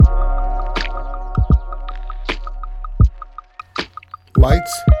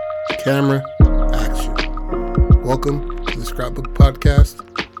Lights, camera, action. Welcome to the Scrapbook Podcast,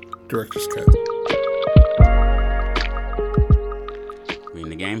 Director's Cut. We in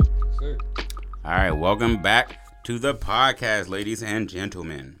the game? Sir. All right, welcome back to the podcast, ladies and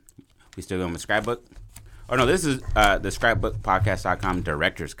gentlemen. We still going with Scrapbook? Oh, no, this is the scrapbookpodcast.com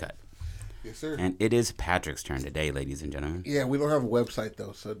Director's Cut. Yes, sir. And it is Patrick's turn today, ladies and gentlemen. Yeah, we don't have a website,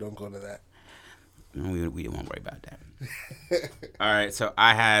 though, so don't go to that. No, we won't worry about that. All right, so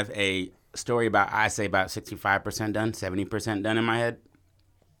I have a story about 65% done, 70% done in my head.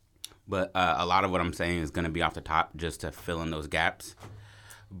 But a lot of what I'm saying is going to be off the top just to fill in those gaps.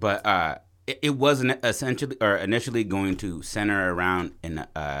 But it wasn't initially going to center around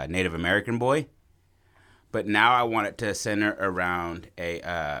a Native American boy. But now I want it to center around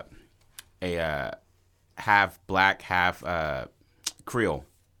a half black, half Creole.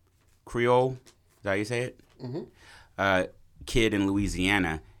 Creole, is that how you say it? Mm-hmm. Kid in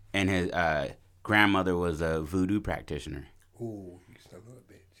Louisiana, and his grandmother was a voodoo practitioner. Ooh, you son of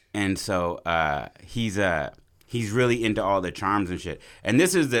a bitch. And so he's really into all the charms and shit. And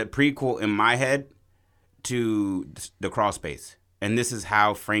this is the prequel in my head to the Crawl Space. And this is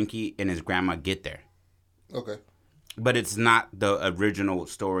how Frankie and his grandma get there. Okay. But it's not the original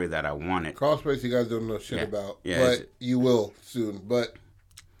story that I wanted. Crawl Space, you guys don't know shit about. Yeah, but you will soon, but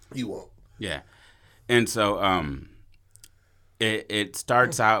you won't. Yeah. And so it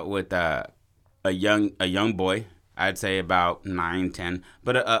starts out with a young boy, I'd say about 9, 10,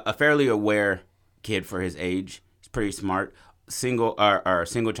 but a fairly aware kid for his age. He's pretty smart, single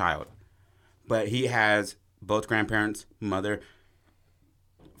child. But he has both grandparents,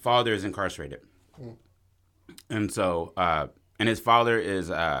 father is incarcerated. And so and his father is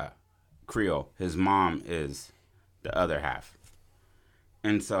Creole. His mom is the other half.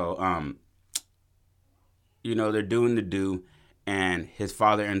 And so they're doing the do, and his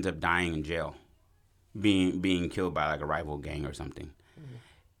father ends up dying in jail, being killed by like a rival gang or something. Mm-hmm.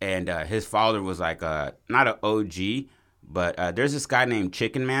 And his father was like not an OG, but there's this guy named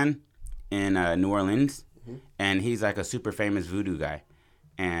Chicken Man in New Orleans, mm-hmm. and he's like a super famous voodoo guy.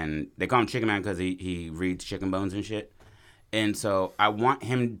 And they call him Chicken Man because he reads chicken bones and shit. And so I want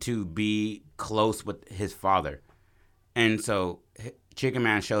him to be close with his father. And so Chicken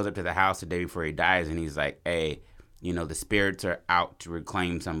Man shows up to the house the day before he dies, and he's like, hey, the spirits are out to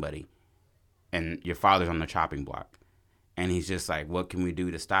reclaim somebody, and your father's on the chopping block. And he's just like, what can we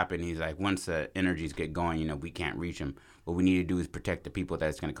do to stop it? And he's like, once the energies get going, we can't reach him. What we need to do is protect the people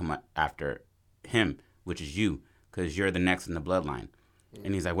that's going to come up after him, which is you, because you're the next in the bloodline. Mm-hmm.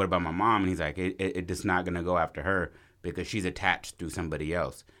 And he's like, what about my mom? And he's like, it's not going to go after her because she's attached through somebody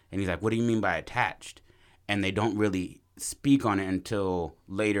else. And he's like, what do you mean by attached? And they don't really speak on it until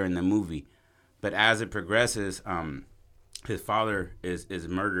later in the movie. But as it progresses, his father is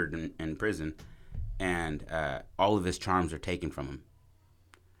murdered in prison, and all of his charms are taken from him.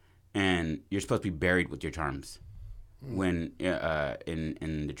 And you're supposed to be buried with your charms when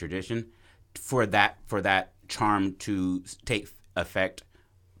in the tradition for that charm to take effect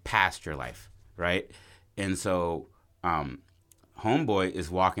past your life, right? And so homeboy is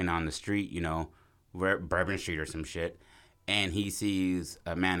walking on the street, Bourbon Street or some shit, and he sees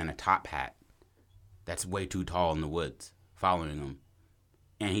a man in a top hat that's way too tall in the woods following him.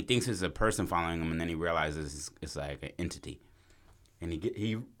 And he thinks it's a person following him, and then he realizes it's like an entity. And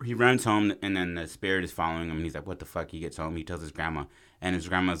he runs home, and then the spirit is following him, and he's like, what the fuck? He gets home, he tells his grandma, and his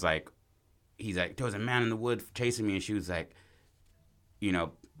grandma's like, there was a man in the woods chasing me, and she was like,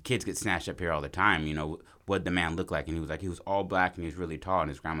 kids get snatched up here all the time, what'd the man look like? And he was like, he was all black, and he was really tall, and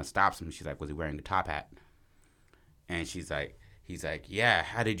his grandma stops him, and she's like, was he wearing a top hat? And he's like, yeah,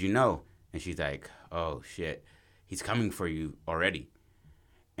 how did you know? And she's like, oh, shit, he's coming for you already.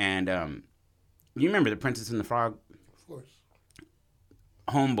 And you remember The Princess and the Frog? Of course.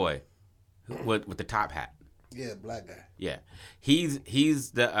 Homeboy with the top hat. Yeah, black guy. Yeah. He's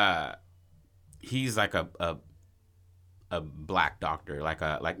like a black doctor,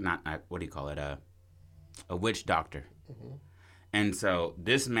 what do you call it? A witch doctor. Mm-hmm. And so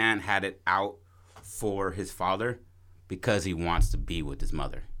this man had it out for his father because he wants to be with his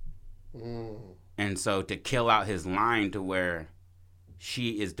mother. Mm. And so to kill out his line to where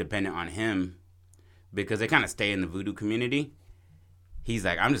she is dependent on him, because they kind of stay in the voodoo community, he's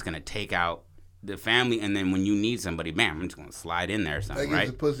like, I'm just going to take out the family, and then when you need somebody, bam, I'm just going to slide in there or something, right?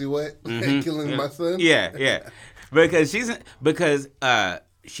 Like, pussy wet? Mm-hmm. Killing my son? Yeah. Because she's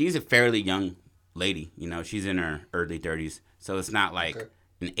a fairly young lady, she's in her early 30s, so it's not like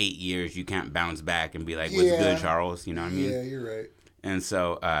in 8 years you can't bounce back and be like, what's good, Charles? You know what I mean? Yeah, you're right. And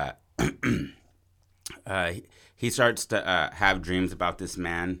so he starts to have dreams about this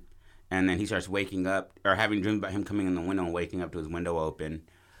man, and then he starts waking up or having dreams about him coming in the window and waking up to his window open.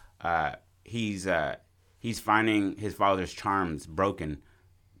 He's finding his father's charms broken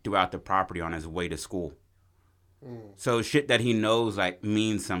throughout the property on his way to school. So shit that he knows like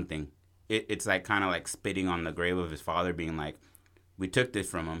means something. It's like kind of like spitting on the grave of his father, being like, we took this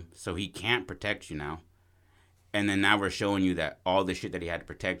from him, so he can't protect you now. And then now we're showing you that all the shit that he had to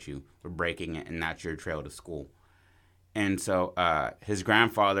protect you, we're breaking it, and that's your trail to school. And so his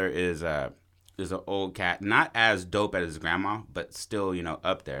grandfather is an old cat, not as dope as his grandma, but still,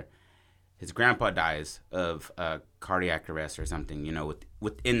 up there. His grandpa dies of cardiac arrest or something,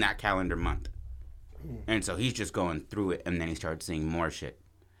 within that calendar month. And so he's just going through it, and then he starts seeing more shit.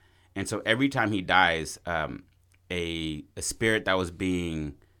 And so every time he dies, a spirit that was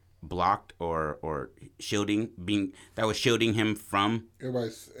being blocked or shielding him from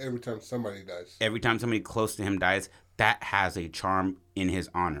every time somebody dies, every time somebody close to him dies, that has a charm in his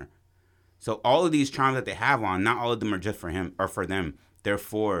honor. So all of these charms that they have on, not all of them are just for him or for them. They're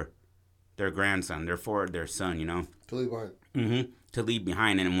for their grandson. They're for their son. To leave behind. Mm-hmm. To leave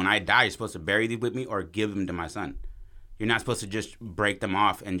behind. And when I die, you're supposed to bury these with me or give them to my son. You're not supposed to just break them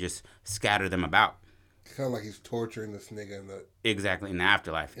off and just scatter them about. Kind of like he's torturing this nigga in the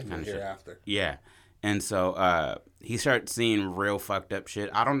afterlife. In the hereafter. Yeah. And so he starts seeing real fucked up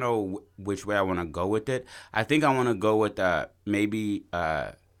shit. I don't know which way I want to go with it. I think I want to go with maybe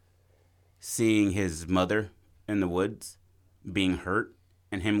seeing his mother in the woods being hurt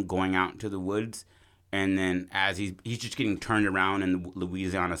and him going out into the woods. And then as he's just getting turned around in the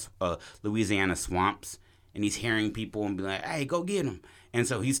Louisiana swamps, and he's hearing people and be like, hey, go get him. And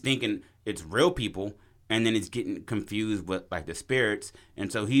so he's thinking it's real people. And then he's getting confused with like the spirits.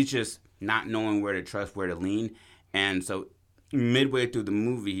 And so he's just not knowing where to trust, where to lean. And so midway through the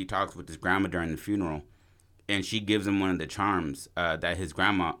movie, he talks with his grandma during the funeral. And she gives him one of the charms that his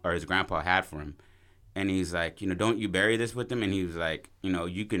grandma or his grandpa had for him. And he's like, don't you bury this with him? And he was like,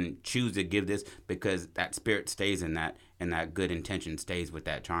 you can choose to give this because that spirit stays in that, and that good intention stays with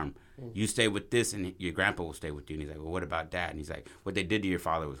that charm. Mm-hmm. You stay with this and your grandpa will stay with you. And he's like, well, what about Dad? And he's like, what they did to your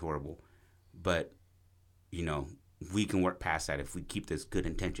father was horrible. But we can work past that if we keep this good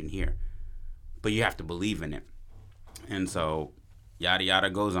intention here. But you have to believe in it. And so, yada, yada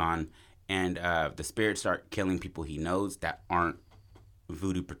goes on. And the spirits start killing people he knows that aren't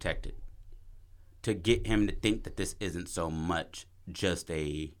voodoo protected, to get him to think that this isn't so much just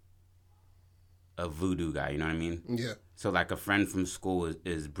a voodoo guy. You know what I mean? Yeah. So, like, a friend from school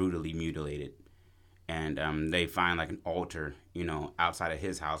is brutally mutilated. And they find, like, an altar, outside of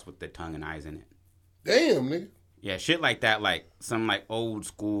his house with the tongue and eyes in it. Damn, nigga. Yeah, shit like that, like some like old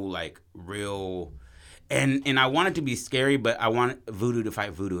school, like real, and I want it to be scary, but I want voodoo to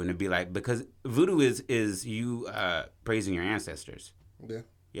fight voodoo, and to be like, because voodoo is you praising your ancestors. Yeah.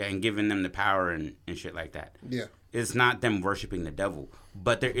 Yeah, and giving them the power and shit like that. Yeah. It's not them worshiping the devil,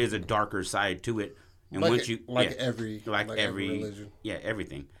 but there is a darker side to it. And like once every religion. Yeah,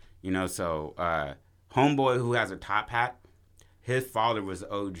 everything. So homeboy who has a top hat, his father was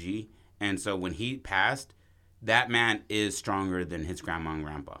the OG. And so when he passed, that man is stronger than his grandma and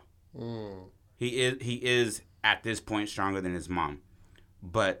grandpa. Mm. He is at this point stronger than his mom.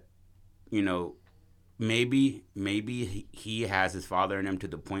 But, maybe he has his father in him to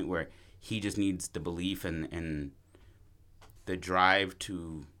the point where he just needs the belief and the drive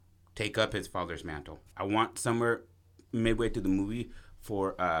to take up his father's mantle. I want somewhere midway through the movie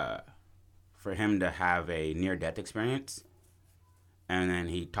for him to have a near-death experience. And then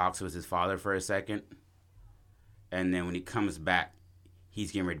he talks with his father for a second. And then when he comes back,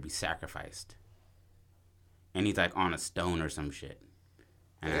 he's getting ready to be sacrificed. And he's like on a stone or some shit.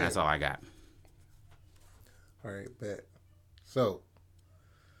 And that's all I got. All right, bet. So,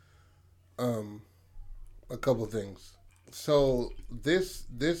 a couple things. So this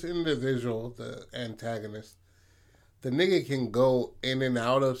individual, the antagonist, the nigga can go in and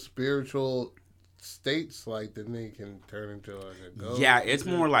out of spiritual states, like the nigga can turn into like a ghost. Yeah, it's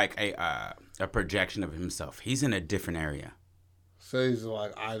more like a projection of himself. He's in a different area. So he's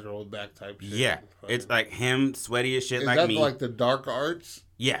like eyes rolled back type shit. Yeah, it's like him, sweaty as shit, Is like that me. Like the dark arts?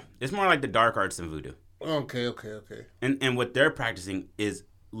 Yeah, it's more like the dark arts than voodoo. Okay. And what they're practicing is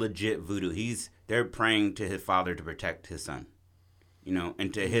legit voodoo. They're praying to his father to protect his son,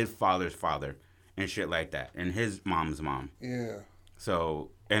 and to his father's father and shit like that, and his mom's mom. Yeah.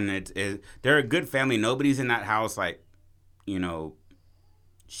 So, and they're a good family. Nobody's in that house like,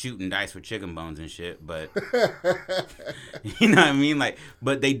 shooting dice with chicken bones and shit. But you know what I mean? Like,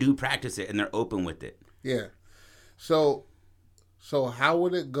 but they do practice it and they're open with it. Yeah. So how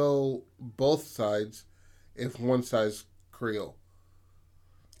would it go both sides? if one side's Creole?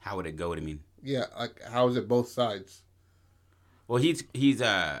 How would it go? What do you mean? Yeah, like how is it both sides? Well, he's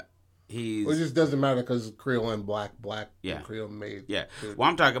Well, it just doesn't matter because Creole and black, yeah, and Creole made. yeah. Good. Well,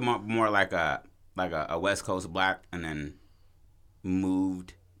 I'm talking about more like a West Coast black, and then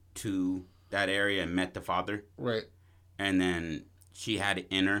moved to that area and met the father, Right. and then she had it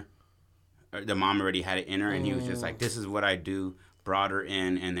in her. Or the mom already had it in her, and he was just like, "This is what I do." Brought her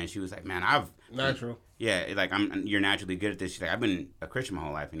in, and then she was like, "Man, I've natural." Yeah, like you're naturally good at this. She's like, "I've been a Christian my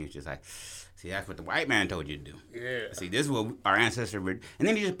whole life," and he's just like, "See, that's what the white man told you to do. Yeah. See, this is what our ancestors were." And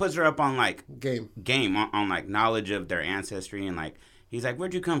then he just puts her up on like game on like knowledge of their ancestry, and like he's like,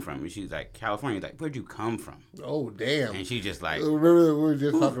 "Where'd you come from?" And she's like, "California." He's like, "Where'd you come from?" Oh damn! And she just like, remember we were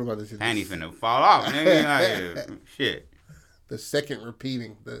just talking about this. Panties finna fall off. Nigga. Shit. The second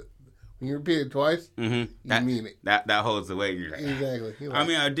repeating when you repeat it twice, you mean it. That holds the weight. You're like, exactly. I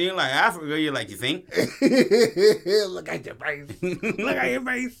mean, a deal like Africa, you're like, you think? Look at your face. Look at your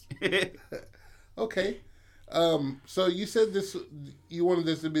face. Okay. So you said you wanted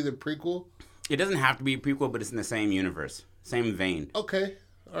this to be the prequel? It doesn't have to be a prequel, but it's in the same universe, same vein. Okay.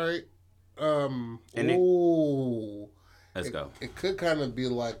 All right. Let's go. It could kind of be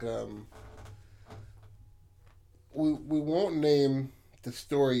like we won't name the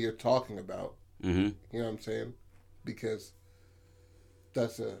story you're talking about. Mm-hmm. You know what I'm saying? Because you're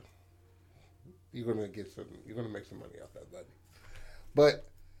gonna make some money off that, buddy. But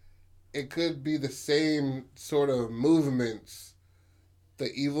it could be the same sort of movements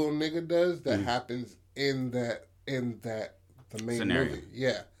the evil nigga does that happens in the main scenario. movie.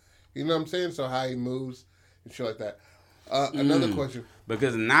 Yeah. You know what I'm saying? So how he moves and shit like that. Another question.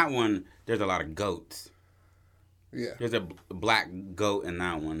 Because in that one, there's a lot of goats. Yeah. There's a black goat in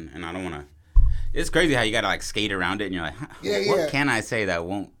that one, and I don't want to. It's crazy how you gotta like skate around it, and you're like, what can I say that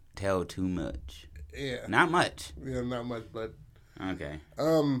won't tell too much? Yeah. Not much. Yeah, not much, but okay.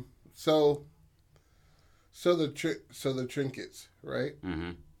 So the trinkets, right?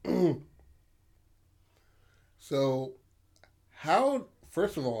 Mm-hmm. So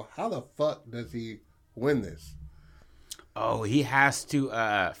first of all, how the fuck does he win this? Oh, he has to.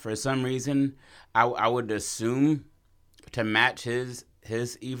 For some reason, I would assume to match his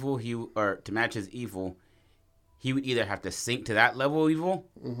evil, he would either have to sink to that level of evil,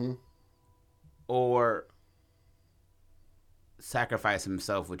 or sacrifice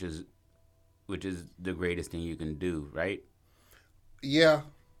himself, which is the greatest thing you can do, right? Yeah,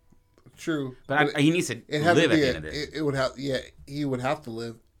 true. But he needs to live at the end of this. It would have, he would have to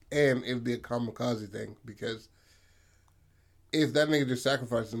live, and it would be a kamikaze thing because if that nigga just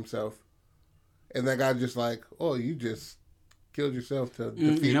sacrificed himself, and that guy just like, oh, you just killed yourself to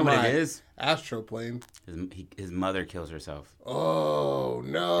defeat you know what it is? Astro plane. His mother kills herself. Oh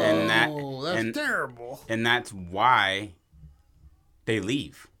no, that's terrible. And that's why they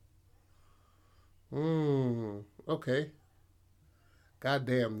leave. Okay. God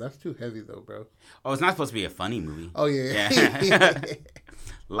damn, that's too heavy though, bro. Oh, it's not supposed to be a funny movie. Oh yeah.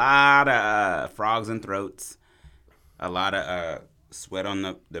 Lot of frogs and throats. A lot of sweat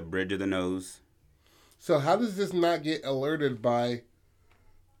on the bridge of the nose. So how does this not get alerted by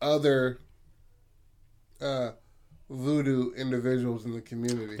other voodoo individuals in the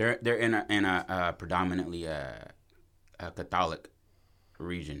community? They're in a predominantly a Catholic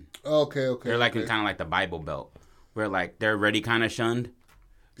region. Okay. They're like in kind of like the Bible Belt, where like they're already kind of shunned.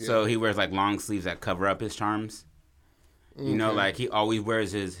 Yeah. So he wears like long sleeves that cover up his charms. You know, like he always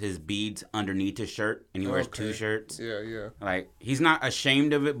wears his beads underneath his shirt, and he wears two shirts. Yeah. Like he's not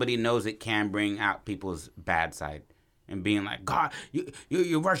ashamed of it, but he knows it can bring out people's bad side, and being like, God,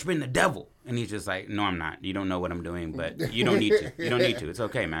 you're worshiping the devil, and he's just like, no, I'm not. You don't know what I'm doing, but you don't need to. You don't need to. It's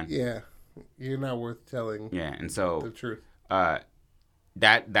okay, man. Yeah, you're not worth telling. Yeah, and so the truth.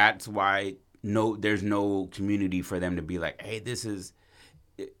 That's why there's no community for them to be like, hey, this is.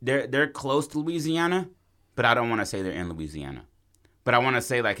 They're close to Louisiana. But I don't want to say they're in Louisiana. But I want to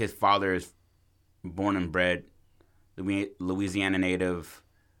say, like, his father is born and bred Louisiana native,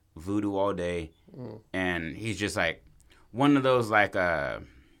 voodoo all day. And he's just, like, one of those, like I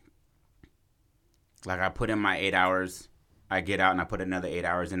put in my 8 hours. I get out and I put another 8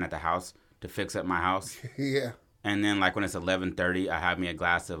 hours in at the house to fix up my house. Yeah. And then, like, when it's 11:30, I have me a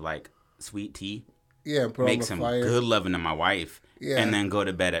glass of, like, sweet tea. Yeah, and put make on the some fire. good loving to my wife. Yeah. And then go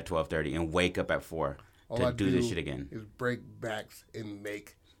to bed at 12:30 and wake up at 4. All I do this shit again. Is break backs and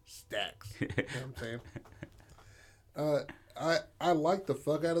make stacks. You know what I'm saying? I like the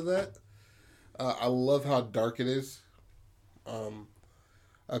fuck out of that. I love how dark it is.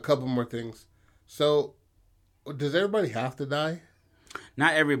 A couple more things. So, does everybody have to die?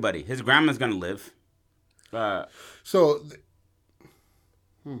 Not everybody. His grandma's gonna live. Uh, So,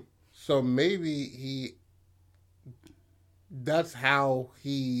 so maybe that's how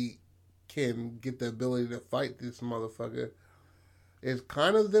he can get the ability to fight this motherfucker. It's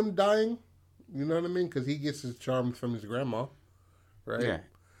kind of them dying, you know what I mean? Because he gets his charms from his grandma, right? yeah.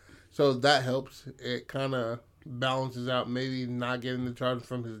 So that helps. It kind of balances out maybe not getting the charms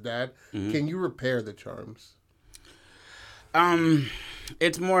from his dad. Mm-hmm. Can you repair the charms?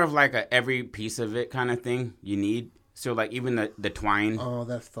 It's more of like a every piece of it kind of thing you need. So like even the twine. Oh,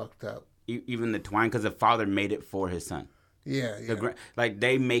 that's fucked up. Even the twine, because the father made it for his son. Yeah, yeah. Like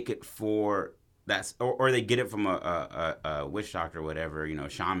they make it for that, or they get it from a witch doctor or whatever,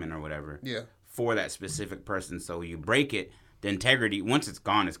 shaman or whatever. Yeah. For that specific person. So you break it, the integrity, once it's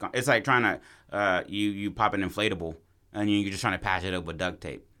gone, it's gone. It's like trying to you pop an inflatable and you're just trying to patch it up with duct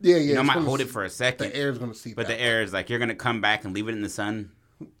tape. Yeah, yeah. I might hold it for a second. The air's gonna seep but out. the air is like you're gonna come back and leave it in the sun.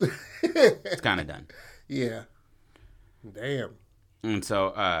 It's kind of done. Yeah. Damn. And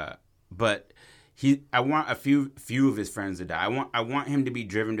so, but I want a few of his friends to die. I want him to be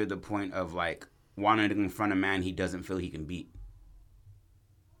driven to the point of like wanting to confront a man he doesn't feel he can beat.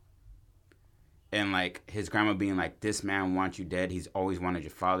 And like his grandma being like, this man wants you dead. He's always wanted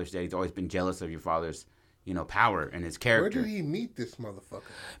your father's dead. He's always been jealous of your father's, power and his character. Where did he meet this motherfucker?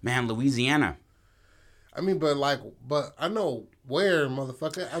 Man, Louisiana. I mean, but I know where,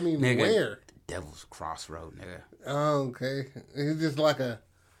 motherfucker. I mean, Nigga, where? Devil's Crossroad, nigga. Oh, okay. He's just like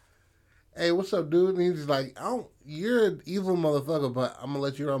hey, what's up, dude? And he's just like, you're an evil motherfucker, but I'm gonna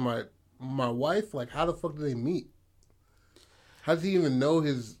let you around my wife. Like, how the fuck do they meet? How does he even know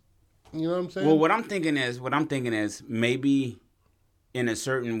his? You know what I'm saying? Well, what I'm thinking is maybe in a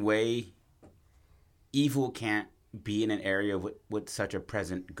certain way, evil can't be in an area with such a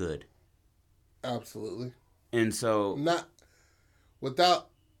present good. Absolutely. And so not without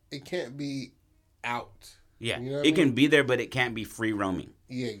it can't be out. Yeah, you know it can be there, but it can't be free roaming.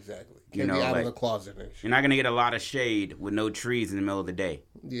 Yeah, exactly. Can't be out of the closet and shit. You're not gonna get a lot of shade with no trees in the middle of the day.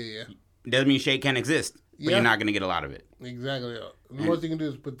 Yeah, yeah. Doesn't mean shade can't exist, but you're not gonna get a lot of it. Exactly. The most you can do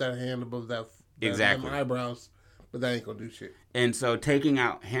is put that hand above that exactly them eyebrows, but that ain't gonna do shit. And so taking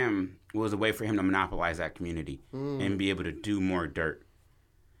out him was a way for him to monopolize that community and be able to do more dirt.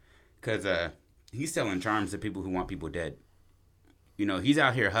 Because he's selling charms to people who want people dead. He's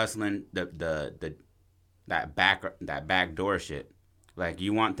out here hustling that back door shit. Like,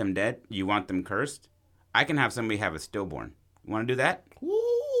 you want them dead? You want them cursed? I can have somebody have a stillborn. You want to do that?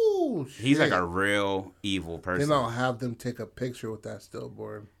 Ooh, shit. He's like a real evil person. Then I'll have them take a picture with that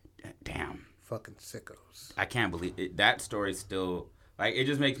stillborn. Damn. Fucking sickos. I can't believe it. That story still, like, it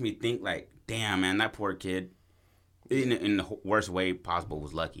just makes me think, like, damn, man, that poor kid, in the worst way possible,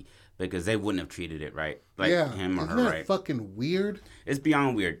 was lucky. Because they wouldn't have treated it right. Like, him or her, that right? Fucking weird? It's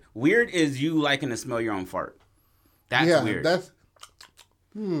beyond weird. Weird is you liking to smell your own fart. That's weird. That's...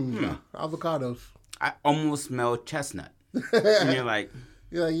 Avocados. I almost smell chestnut. And you're like...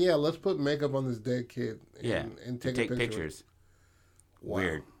 Yeah, let's put makeup on this dead kid. And take pictures. Wow.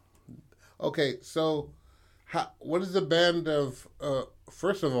 Weird. Okay, so what is the band of...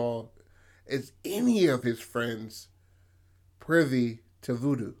 first of all, is any of his friends privy to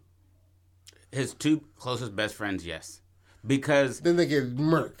voodoo? His two closest best friends, yes. Because... Then they get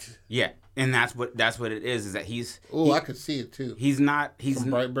murked. Yeah. And that's what it is that he's... Oh, I could see it too. He's not...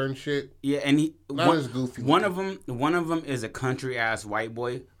 Some Brightburn shit. Yeah, and he... As goofy. One of them is a country-ass white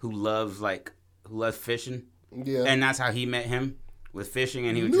boy who loves fishing. Yeah. And that's how he met him, with fishing.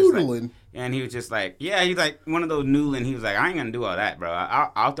 And he was just like... And he was just like... Yeah, he's like one of those noodling. He was like, I ain't gonna do all that, bro.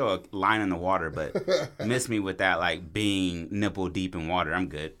 I'll throw a line in the water, but miss me with that, like, being nipple deep in water. I'm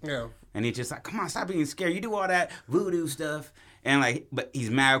good. Yeah. And he's just like, come on, stop being scared. You do all that voodoo stuff. And like, but he's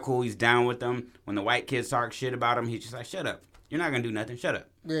mad cool. He's down with them. When the white kids talk shit about him, he's just like, shut up. You're not going to do nothing. Shut up.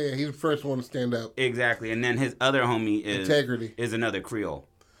 Yeah, he's the first one to stand up. Exactly. And then his other homie is another Creole.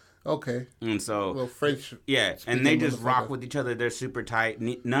 Okay. And so. Well, French. Yeah. And they just rock with each other. They're super tight.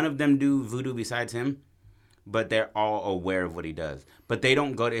 None of them do voodoo besides him. But they're all aware of what he does. But they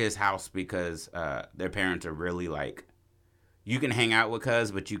don't go to his house because their parents are really like, you can hang out with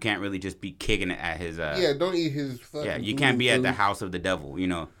cuz, but you can't really just be kicking it at his... don't eat his fucking... Yeah, you can't be at the house of the devil,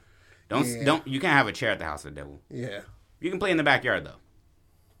 Don't you can't have a chair at the house of the devil. Yeah. You can play in the backyard, though.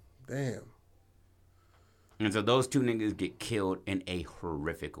 Damn. And so those two niggas get killed in a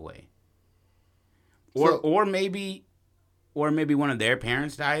horrific way. Or maybe one of their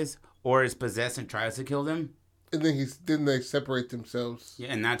parents dies, or is possessed and tries to kill them. And then they separate themselves. Yeah,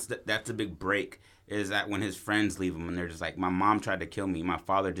 and that's the big break. Is that when his friends leave him and they're just like, my mom tried to kill me. My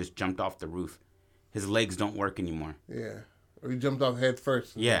father just jumped off the roof. His legs don't work anymore. Yeah. Or he jumped off head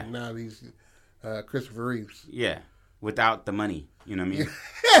first. Yeah. Now he's Christopher Reeves. Yeah, without the money. You know what I mean?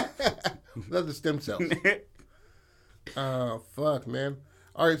 Without the stem cells. Fuck, man.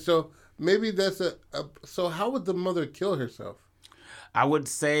 All right, so maybe that's so how would the mother kill herself? I would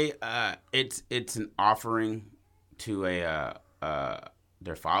say it's an offering to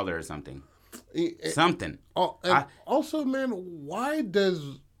their father or something. Something. Also, man, why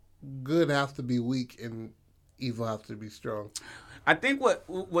does good have to be weak and evil have to be strong? I think what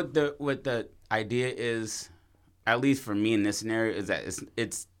the idea is, at least for me in this scenario, is that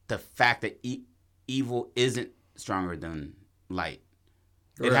it's the fact that evil isn't stronger than light.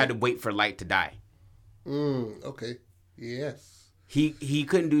 It had to wait for light to die. Okay. Yes. He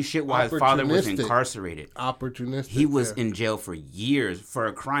couldn't do shit while his father was incarcerated. Opportunistic. He was in jail for years for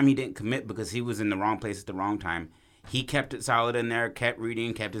a crime he didn't commit because he was in the wrong place at the wrong time. He kept it solid in there, kept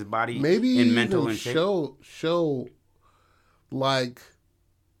reading, kept his body in mental and shape. Show like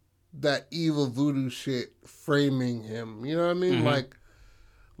that evil voodoo shit framing him. You know what I mean? Mm-hmm.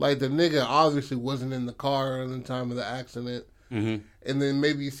 Like the nigga obviously wasn't in the car at the time of the accident. Mm-hmm. And then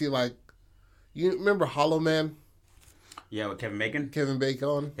maybe you see like, you remember Hollow Man? Yeah, with Kevin Bacon? Kevin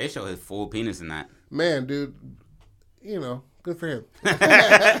Bacon. They show his full penis in that. Man, dude, you know, good for him.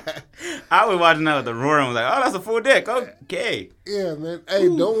 I was watching that with the roar and was like, oh, that's a full dick. Okay. Yeah, man. Hey,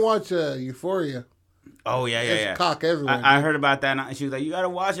 don't watch Euphoria. Oh, yeah. It's cock everywhere. I heard about that, and she was like, you got to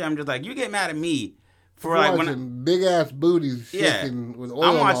watch it. I'm just like, you get mad at me. For like watching big-ass booties shaking with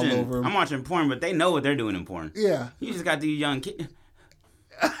oil all over them. I'm watching porn, but they know what they're doing in porn. Yeah. You just got these young kids.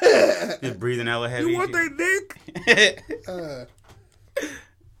 Just breathing hella heavy. You want their dick?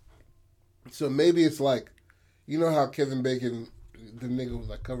 So maybe it's like, you know how Kevin Bacon, the nigga was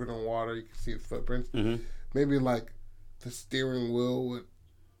like covered in water, you can see his footprints. Mm-hmm. Maybe like the steering wheel would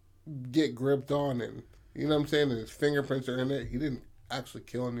get gripped on, and you know what I'm saying, and his fingerprints are in it. He didn't actually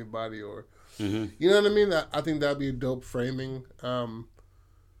kill anybody, or you know what I mean. I think that'd be a dope framing.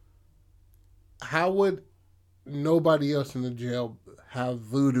 How would nobody else in the jail have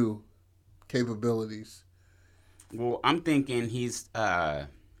voodoo capabilities? Well, I'm thinking he's to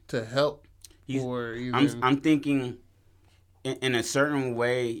help, or even I'm thinking in a certain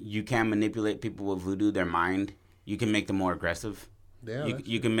way you can manipulate people with voodoo, their mind. You can make them more aggressive. Yeah,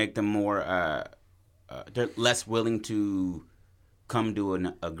 you can make them more they're less willing to come to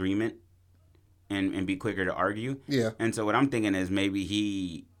an agreement and be quicker to argue. Yeah. And so what I'm thinking is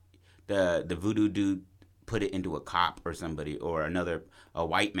maybe the voodoo dude put it into a cop or somebody or a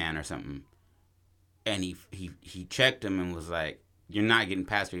white man or something. And he checked him and was like, you're not getting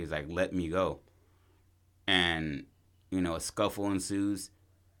past me. He's like, let me go. And, you know, a scuffle ensues.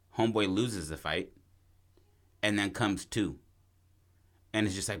 Homeboy loses the fight and then comes to. And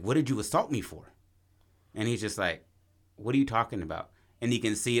it's just like, what did you assault me for? And he's just like, what are you talking about? And he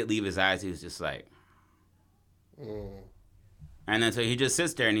can see it leave his eyes. He was just like, And then so he just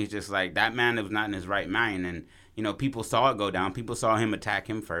sits there and he's just like, that man was not in his right mind. And, you know, people saw it go down. People saw him attack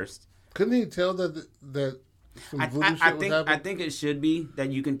him first. Couldn't he tell that some voodoo shit was happening? I think it should be that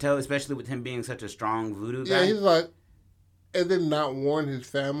you can tell, especially with him being such a strong voodoo guy. Yeah, he's like, and then not warn his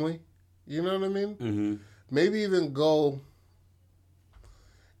family. You know what I mean? Mm-hmm. Maybe even go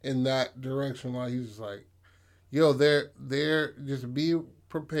in that direction while he's like, yo, they're just be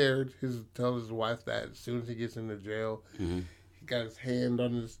prepared. Tell his wife that as soon as he gets into jail, he got his hand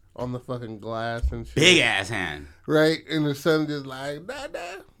on the fucking glass and shit. Big ass hand. Right? And the son just like,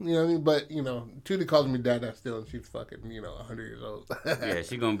 Dada. You know what I mean? But, you know, Tootie calls me Dada still, and she's fucking, 100 years old. Yeah,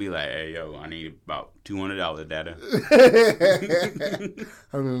 she's going to be like, hey, yo, I need about $200, Dada.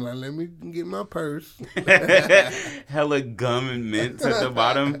 I'm like, let me get my purse. Hella gum and mints at the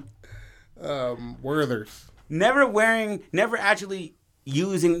bottom. Werther's. Never actually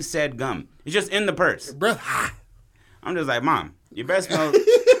using said gum. It's just in the purse. Breath. I'm just like, Mom, you better smell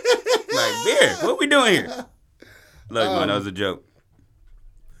like beer. What we doing here? Look, man, that was a joke.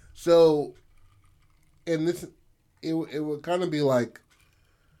 So, and this, it would kind of be like,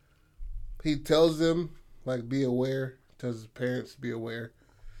 he tells them, like, be aware, tells his parents to be aware.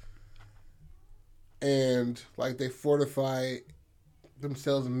 And, like, they fortify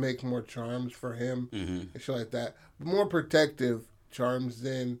themselves and make more charms for him and shit like that. But more protective charms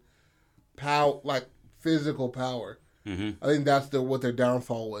than like physical power. I think that's what their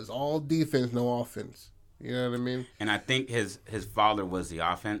downfall was. All defense, no offense. You know what I mean? And I think his father was the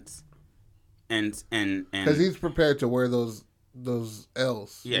offense, and because he's prepared to wear those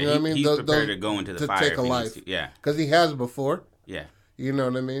L's. Yeah, you know what I mean? He's prepared to go into the fire to take a life. Yeah, because he has before. Yeah, you know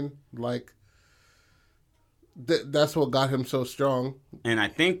what I mean? Like that's what got him so strong. And I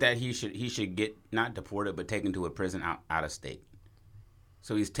think that he should get not deported, but taken to a prison out of state.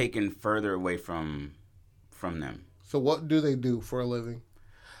 So he's taken further away from them. So what do they do for a living?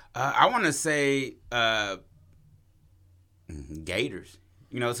 I want to say gators.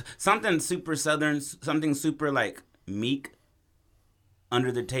 You know, something super southern, something super like meek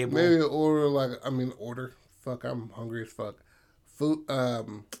under the table. Maybe order. Fuck, I'm hungry as fuck. Food.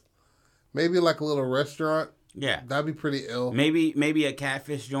 Maybe like a little restaurant. Yeah, that'd be pretty ill. Maybe a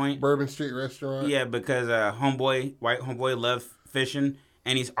catfish joint, Bourbon Street restaurant. Yeah, because white homeboy loves fishing,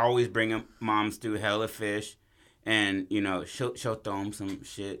 and he's always bringing moms through hella fish, and you know she'll throw him some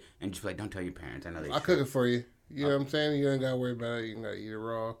shit, and just be like, don't tell your parents. I know they. I'll cook it for you. You know what I'm saying? You ain't gotta worry about it. You ain't gotta eat it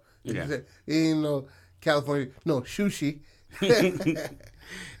raw. Yeah. It ain't no California, no sushi.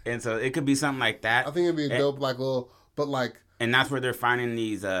 And so it could be something like that. I think it'd be a dope, like little, but like. And that's where they're finding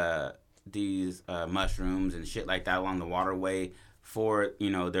these mushrooms and shit like that along the waterway for, you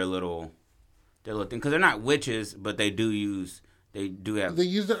know, their little thing, because they're not witches, but they use the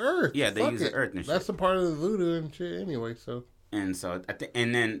earth. Yeah, they use the earth and shit. That's a part of the voodoo and shit anyway. So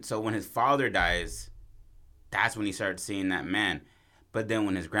so when his father dies, that's when he starts seeing that man. But then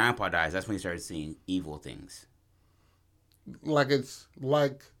when his grandpa dies, that's when he starts seeing evil things. Like it's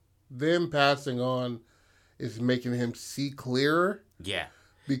like them passing on is making him see clearer. Yeah.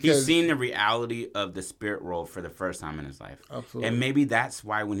 Because he's seen the reality of the spirit world for the first time in his life. Absolutely. And maybe that's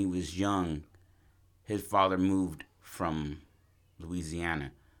why when he was young, his father moved from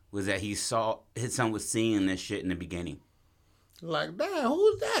Louisiana, was that he saw his son was seeing this shit in the beginning. Like, Dad,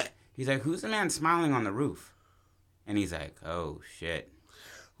 who's that? He's like, who's the man smiling on the roof? And he's like, oh, shit.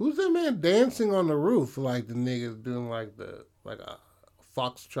 Who's that man dancing on the roof? Like the niggas doing like a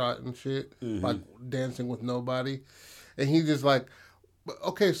foxtrot and shit. Mm-hmm. Like dancing with nobody. And he just like,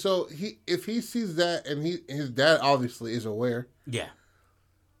 okay, so if he sees that and his dad obviously is aware. Yeah.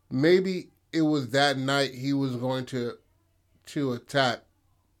 Maybe it was that night he was going to attack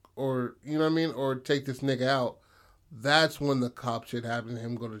or, you know what I mean? Or take this nigga out. That's when the cop shit happened and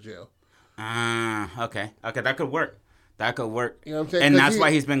him go to jail. Okay. That could work. You know what I'm saying? And that's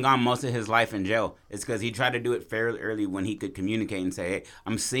why he's been gone most of his life in jail. It's because he tried to do it fairly early when he could communicate and say, hey,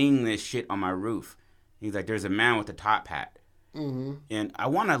 I'm seeing this shit on my roof. He's like, there's a man with a top hat. Mm-hmm. And I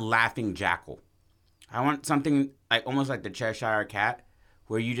want a laughing jackal. I want something like almost like the Cheshire Cat,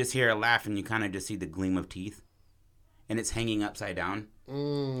 where you just hear a laugh and you kind of just see the gleam of teeth. And it's hanging upside down.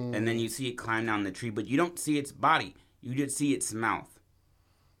 Mm. And then you see it climb down the tree, but you don't see its body. You just see its mouth.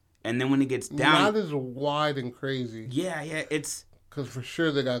 And then when it gets down... Not as wide and crazy. Yeah, it's... Because for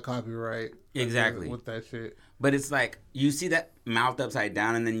sure they got copyright. Exactly. With that shit. But it's like, you see that mouth upside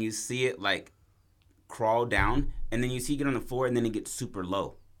down, and then you see it, like, crawl down, and then you see it get on the floor, and then it gets super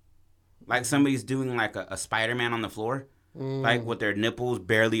low. Like somebody's doing, like, a Spider-Man on the floor. Like, with their nipples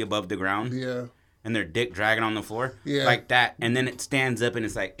barely above the ground. Yeah. And their dick dragging on the floor. Yeah. Like that. And then it stands up, and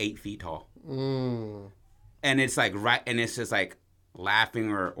it's, like, 8 feet tall. Mm. And it's, like, right... And it's just, like... laughing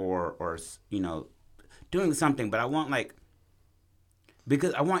or you know doing something, but I want like,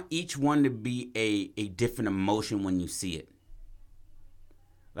 because I want each one to be a different emotion when you see it.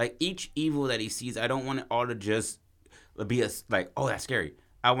 Like each evil that he sees, I don't want it all to just be like, oh, that's scary.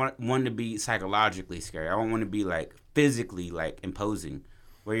 I want one to be psychologically scary. I want one to be like physically like imposing,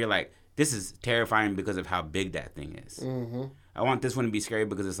 where you're like, this is terrifying because of how big that thing is. Mm-hmm. I want this one to be scary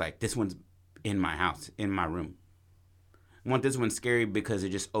because it's like, this one's in my house, in my room. I want this one scary because it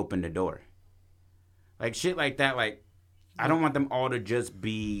just opened the door. Like shit like that. Like I don't want them all to just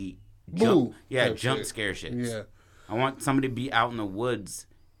be jump scare shit. Yeah. I want somebody to be out in the woods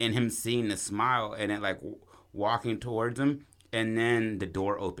and him seeing the smile and it like walking towards him, and then the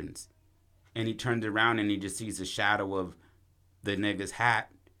door opens and he turns around and he just sees the shadow of the nigga's hat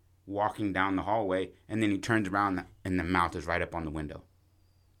walking down the hallway, and then he turns around and the mouth is right up on the window.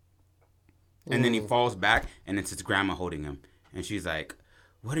 And then he falls back, and it's his grandma holding him. And she's like,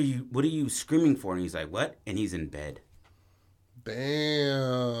 what are you screaming for? And he's like, what? And he's in bed.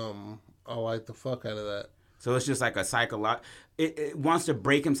 Bam. I like the fuck out of that. So it's just like a it wants to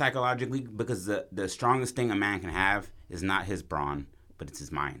break him psychologically, because the strongest thing a man can have is not his brawn, but it's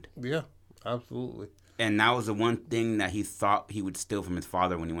his mind. Yeah, absolutely. And that was the one thing that he thought he would steal from his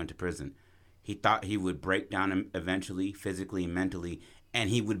father when he went to prison. He thought he would break down eventually, physically, mentally, and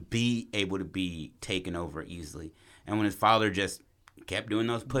he would be able to be taken over easily. And when his father just kept doing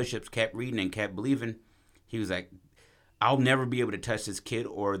those push-ups, kept reading, and kept believing, he was like, I'll never be able to touch this kid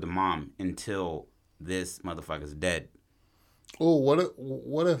or the mom until this motherfucker's dead. Oh,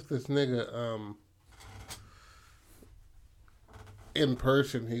 what if this nigga, in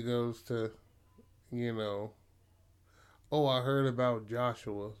person, he goes to, you know, oh, I heard about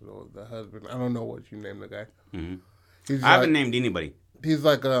Joshua, the husband. I don't know what you named the guy. Mm-hmm. I haven't named anybody. he's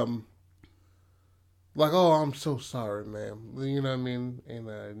like, oh, I'm so sorry, ma'am. You know what I mean?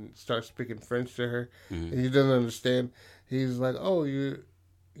 And starts speaking French to her. Mm-hmm. And he doesn't understand. He's like, oh,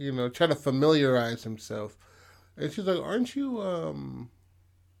 trying to familiarize himself. And she's like, aren't you,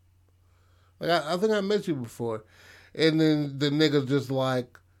 like, I think I met you before. And then the nigga's just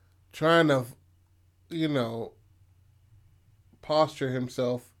like trying to, posture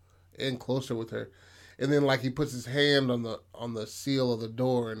himself in closer with her. And then like he puts his hand on the seal of the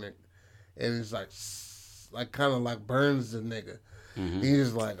door and it's like kind of like burns the nigga. Mm-hmm. He's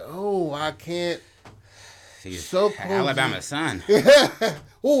just like, oh, I can't. He's so close. Alabama son.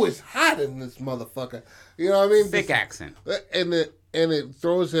 Oh, it's hot in this motherfucker. You know what I mean? Thick accent. And it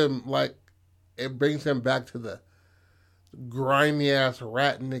throws him like, it brings him back to the grimy ass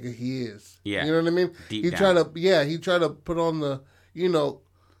rat nigga he is. Yeah. You know what I mean? He tried to put on the,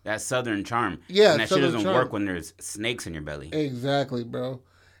 that southern charm. Yeah, and that shit doesn't charm. work when there's snakes in your belly. Exactly, bro.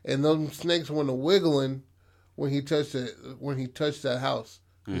 And those snakes went a wiggling when he touched that house.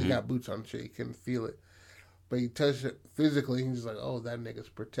 Mm-hmm. He got boots on and shit. He couldn't feel it. But he touched it physically. He's like, oh, that nigga's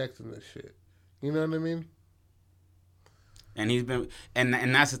protecting this shit. You know what I mean? And he's been, and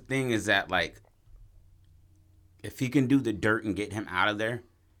that's the thing is that, like, if he can do the dirt and get him out of there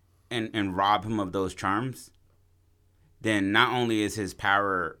and rob him of those charms, then not only is his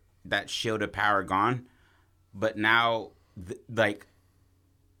power, that shield of power gone, but now, like,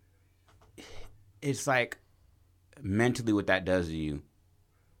 it's like mentally what that does to you,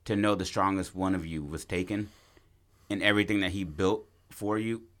 to know the strongest one of you was taken and everything that he built for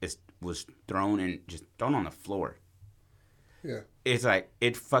you was thrown on the floor. Yeah. It's like,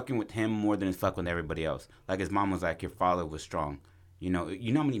 it's fucking with him more than it's fucking with everybody else. Like his mom was like, your father was strong. You know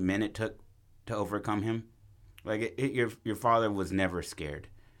how many men it took to overcome him? Like, your father was never scared.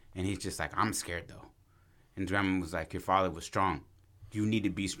 And he's just like, I'm scared though. And grandma was like, your father was strong. You need to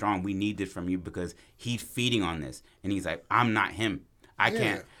be strong. We need this from you because he's feeding on this. And he's like, I'm not him. I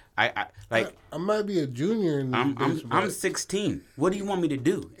can't. I might be a junior in this. I'm 16. What do you want me to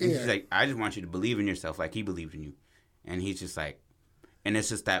do? And she's like, I just want you to believe in yourself like he believed in you. And he's just like, and it's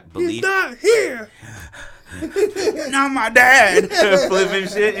just that belief. He's not here. Not my dad. Flipping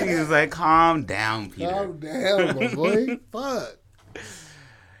shit. And he's like, calm down, Peter. Calm down, my boy. Fuck.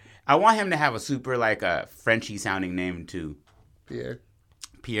 I want him to have a super, like, a Frenchy sounding name, too. Pierre.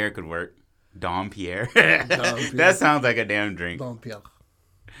 Pierre could work. Dom Pierre. That sounds like a damn drink. Dom Pierre.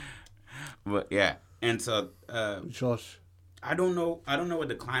 But, yeah. And so, Josh. I don't know what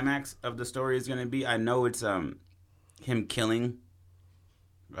the climax of the story is going to be. I know it's him killing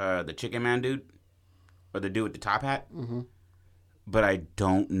the Chicken Man dude, or the dude with the top hat. Mm-hmm. But I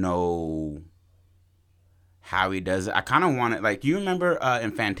don't know how he does it. I kind of want it. Like, you remember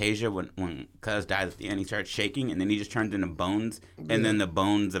in Fantasia when Cuz died at the end, he starts shaking and then he just turns into bones, and then the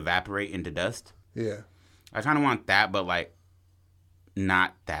bones evaporate into dust. Yeah. I kind of want that, but like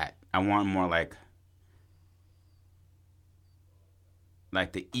not that. I want more like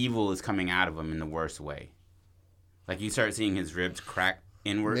the evil is coming out of him in the worst way. Like, you start seeing his ribs crack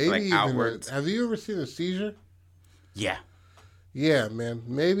inward, like outwards. Have you ever seen a seizure? Yeah. Yeah, man.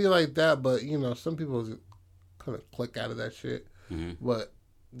 Maybe like that, but, some people kind of click out of that shit. Mm-hmm. But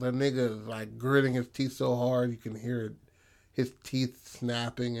the nigga is, like, gritting his teeth so hard, you can hear his teeth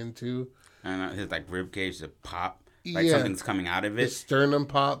snapping into. And his, like, rib cage to pop. Like, something's coming out of it. His sternum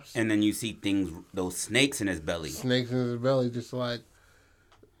pops. And then you see those snakes in his belly. Snakes in his belly, just like,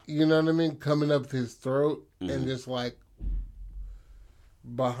 you know what I mean? Coming up his throat, mm-hmm. and just like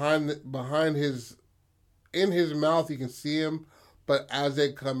behind his, in his mouth, you can see him, but as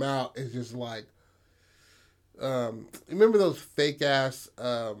they come out, it's just like, remember those fake ass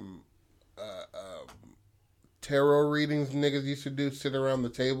tarot readings niggas used to do, sit around the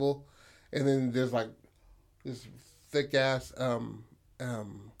table, and then there's like this thick ass,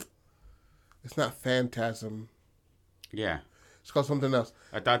 it's not phantasm. Yeah. It's called something else.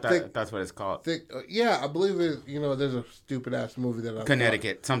 I thought that's what it's called. I believe it. There's a stupid ass movie that I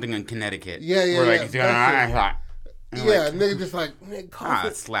Connecticut, something in Connecticut. Yeah. Nigga just like,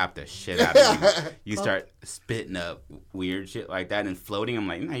 nigga, slap the shit out of you. You start spitting up weird shit like that and floating. I'm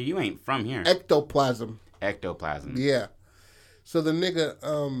like, no, you ain't from here. Ectoplasm. Yeah. So the nigga,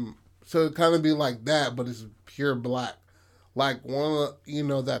 so it kind of be like that, but it's pure black. Like one of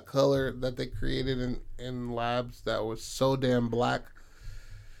the, that color that they created in labs that was so damn black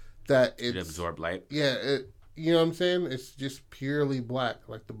that it absorbed light. Yeah, you know what I'm saying? It's just purely black,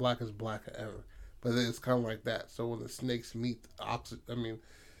 like the blackest black ever. But it's kind of like that. So when the snakes meet outside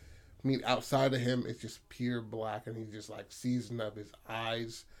of him, it's just pure black, and he's just like seasoning up. His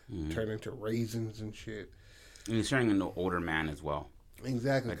eyes turn into raisins and shit. And he's turning into an older man as well.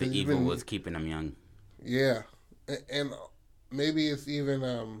 Exactly. Like the evil was keeping him young. Yeah, and maybe it's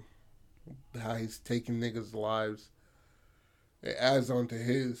even how he's taking niggas' lives. It adds on to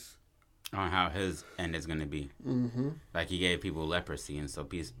his. On how his end is gonna be. Mm-hmm. Like he gave people leprosy, and so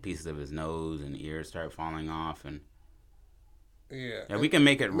pieces of his nose and ears start falling off, and yeah, we can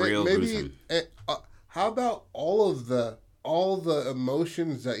make it real gruesome. How about all the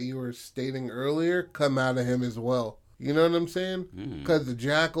emotions that you were stating earlier come out of him as well? You know what I'm saying? Because the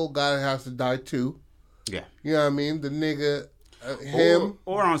jackal guy has to die too. Yeah, you know what I mean. The nigga, him,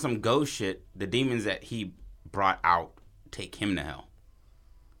 or on some ghost shit, the demons that he brought out take him to hell.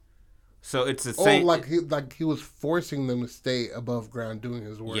 So it's the same. Like he was forcing them to stay above ground doing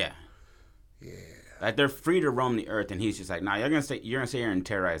his work. Yeah. Yeah. Like they're free to roam the earth, and he's just like, nah, you're gonna stay here and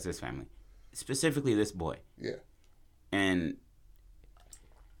terrorize this family, specifically this boy. Yeah. And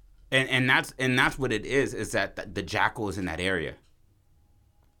that's what it is that the jackal is in that area.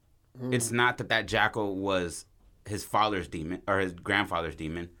 It's not that jackal was his father's demon or his grandfather's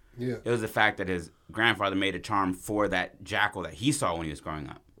demon. Yeah. It was the fact that his grandfather made a charm for that jackal that he saw when he was growing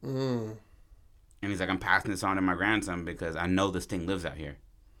up. And he's like, I'm passing this on to my grandson because I know this thing lives out here.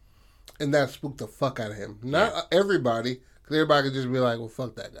 And that spooked the fuck out of him. Not everybody, because everybody could just be like, well,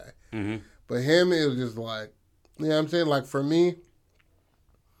 fuck that guy. Mm-hmm. But him, it was just like, you know what I'm saying? Like for me,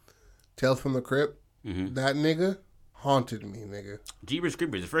 Tales from the Crypt, that nigga haunted me, nigga. Jeepers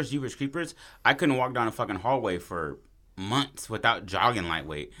Creepers, the first Jeepers Creepers, I couldn't walk down a fucking hallway for months without jogging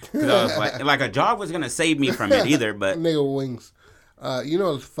lightweight. Because I was like a jog was going to save me from it either, but... Nigga wings. You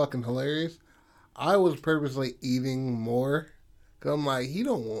know what's fucking hilarious? I was purposely eating more. Because I'm like, he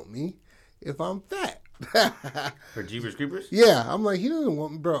don't want me if I'm fat. For Jeepers Creepers? Yeah. I'm like, he doesn't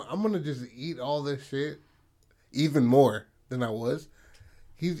want me. Bro, I'm going to just eat all this shit even more than I was.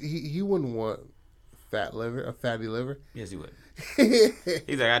 He wouldn't want a fatty liver. Yes, he would.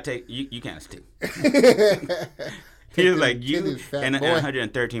 He's like, I take... You can't stew. He was like, you and a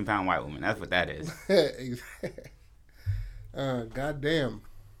 113-pound white woman. That's what that is. Goddamn.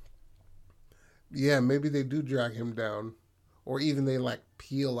 Yeah, maybe they do drag him down. Or even they, like,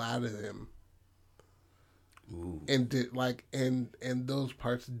 peel out of him. Ooh. And those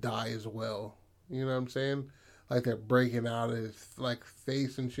parts die as well. You know what I'm saying? Like, they're breaking out of his, like,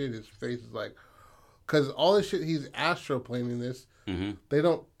 face and shit. His face is like... Because all this shit, he's astroplaning this. Mm-hmm. They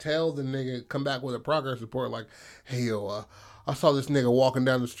don't tell the nigga, come back with a progress report like, hey, yo, I saw this nigga walking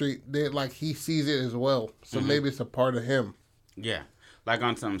down the street. He sees it as well. So maybe it's a part of him. Yeah. Like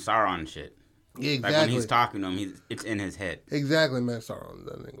on some Sauron shit. Yeah, exactly. Like when he's talking to him, it's in his head. Exactly, man. Sauron,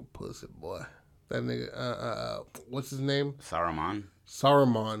 that nigga pussy, boy. That nigga, what's his name? Saruman.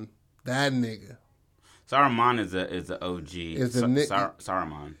 That nigga. Saruman is the OG.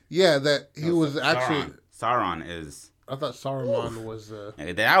 Saruman. Yeah, that he was actually... Sauron is... I thought Saruman was...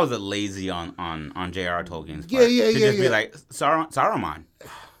 That was a lazy on J.R. Tolkien's part. Yeah. To just be like, Saruman.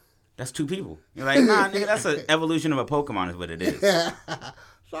 That's two people. You're like, nah, nigga, that's an evolution of a Pokemon is what it is.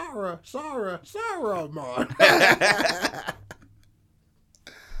 Saruman.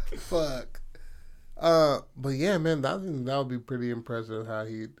 Fuck. But yeah, man, I think that would be pretty impressive how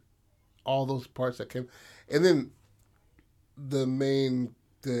all those parts that came. And then the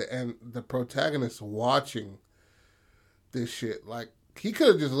protagonist watching this shit, like, he could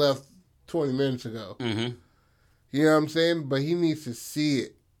have just left 20 minutes ago. Mm-hmm. You know what I'm saying? But he needs to see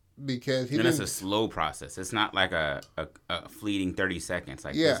it because it's a slow process. It's not like a fleeting 30 seconds.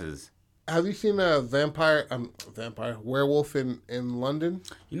 Like, this is... Have you seen a werewolf in London?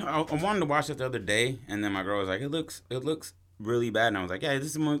 You know, I wanted to watch it the other day, and then my girl was like, it looks really bad. And I was like, yeah, this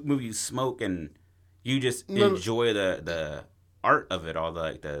is a movie you smoke and you just enjoy the art of it, all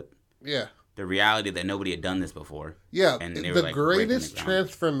the reality that nobody had done this before. Yeah, and the greatest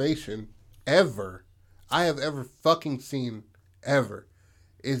transformation ever I have ever fucking seen ever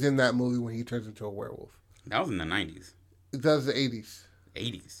is in that movie when he turns into a werewolf. That was in the 90s. That was the 80s.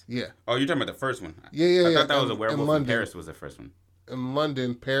 80s? Yeah. Oh, you're talking about the first one? Yeah. I thought that was a werewolf in Paris was the first one. In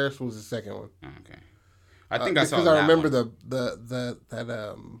London, Paris was the second one. Oh, okay. I think I saw that because I remember one.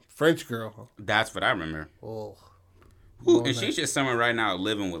 that French girl. That's what I remember. Oh. Ooh, and she's just somewhere right now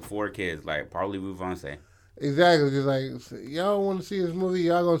living with 4 kids, like parlez-vous français. Exactly. Just like, y'all want to see this movie,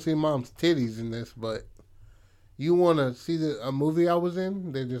 y'all going to see mom's titties in this, but you want to see a movie I was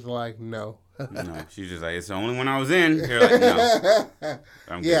in? They're just like, no. No, she's just like, it's the only one I was in. You're like, no.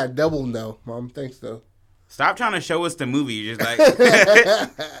 Yeah, double no, Mom. Thanks, though. Stop trying to show us the movie. You're just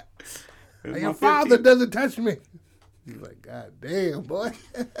like... Your father doesn't touch me. He's like, God damn, boy.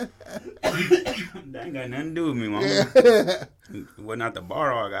 That ain't got nothing to do with me, mama. Yeah. Wasn't out the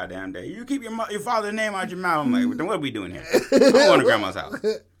bar all goddamn day. You keep your father's name out your mouth. I'm like, then what are we doing here? I'm going to grandma's house.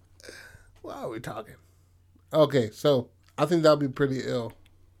 Why are we talking? Okay, so I think that'd be pretty ill,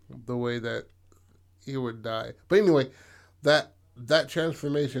 the way that he would die. But anyway, that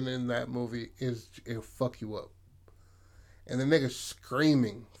transformation in that movie it'll fuck you up. And the nigga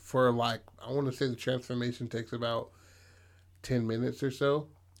screaming for like, I want to say the transformation takes about 10 minutes or so.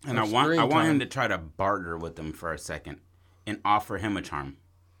 And I want him to try to barter with him for a second and offer him a charm.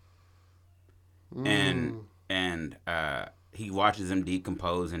 And he watches him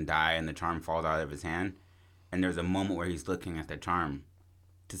decompose and die, and the charm falls out of his hand. And there's a moment where he's looking at the charm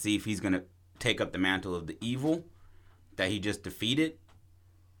to see if he's going to take up the mantle of the evil that he just defeated,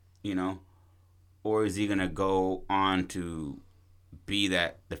 you know, or is he going to go on to be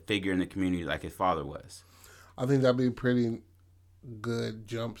the figure in the community like his father was? I think that'd be a pretty good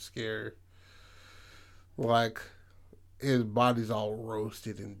jump scare. Like, his body's all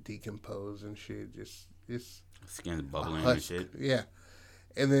roasted and decomposed and shit. Just skin's bubbling and shit. Yeah.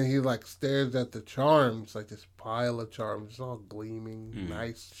 And then he, like, stares at the charms, like this pile of charms. It's all gleaming,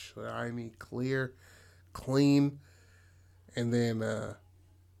 nice, shiny, clear, clean. And then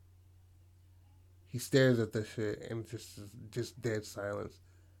he stares at the shit and just dead silence.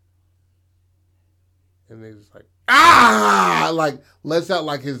 And he's just like, ah! Like, lets out,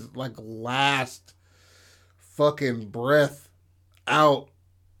 like, his, like, last fucking breath out.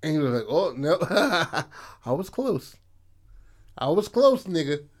 And he was like, oh, no. I was close. I was close,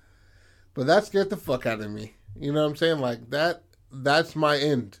 nigga. But that scared the fuck out of me. You know what I'm saying? Like, that's my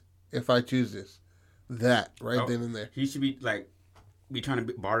end if I choose this. That, right then and there. He should be, like, trying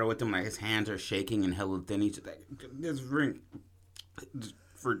to barter with him. Like, his hands are shaking and hella thin. He's just like, this ring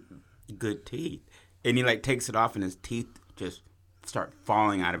for good teeth. And he, like, takes it off and his teeth just start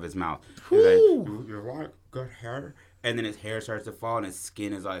falling out of his mouth. He's like, you want good hair? And then his hair starts to fall and his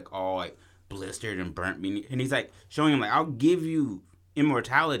skin is, like, all, like, blistered and burnt. And he's, like, showing him, like, I'll give you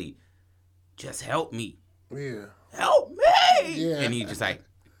immortality. Just help me. Yeah. Help me! Yeah. And he's just like,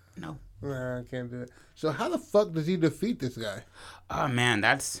 no. Nah, I can't do it. So how the fuck does he defeat this guy? Oh, man,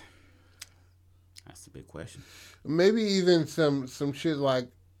 that's the big question. Maybe even some shit like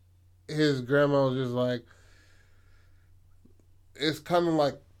his grandma was just like, it's kind of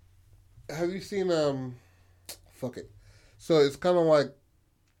like, have you seen, fuck it. So it's kind of like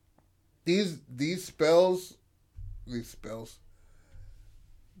these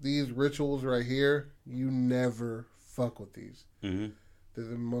rituals right here, you never fuck with these. Mm-hmm. They're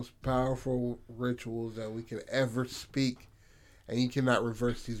the most powerful rituals that we could ever speak, and you cannot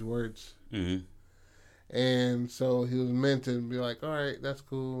reverse these words. Mm-hmm. And so he was meant to be like, all right, that's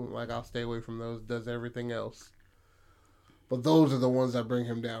cool. Like, I'll stay away from those. Does everything else. But those are the ones that bring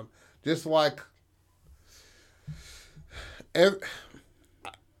him down. Just like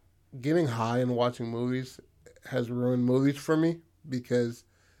getting high and watching movies has ruined movies for me because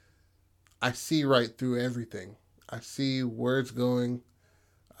I see right through everything. I see words going.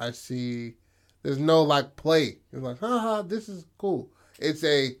 I see there's no like play. It's like, haha, this is cool. It's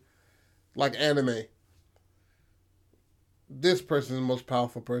like anime. This person is the most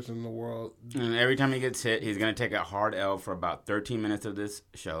powerful person in the world. And every time he gets hit, he's going to take a hard L for about 13 minutes of this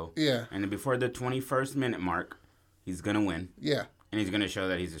show. Yeah. And then before the 21st minute mark, he's going to win. Yeah. And he's going to show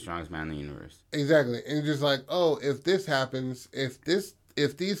that he's the strongest man in the universe. Exactly. And just like, oh, if this happens, if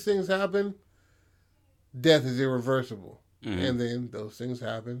these things happen, death is irreversible. Mm-hmm. And then those things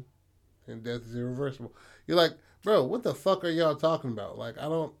happen, and death is irreversible. You're like, bro, what the fuck are y'all talking about? Like, I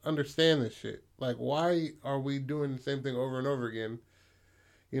don't understand this shit. Like, why are we doing the same thing over and over again?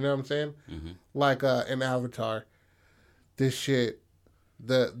 You know what I'm saying? Mm-hmm. Like an Avatar. This shit,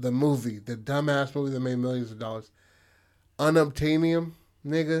 the movie, the dumbass movie that made millions of dollars. Unobtainium,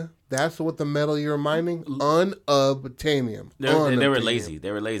 nigga. That's what the metal you're mining? Unobtainium. They were lazy.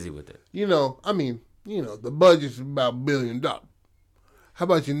 They were lazy with it. You know, I mean, the budget's about $1 billion. How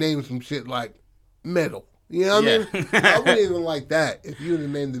about you name some shit like metal? You know what I mean? I wouldn't even like that if you would have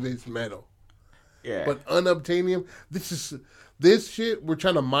named the bitch metal. Yeah. But unobtainium, this shit, we're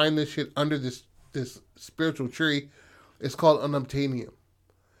trying to mine this shit under this spiritual tree. It's called unobtainium.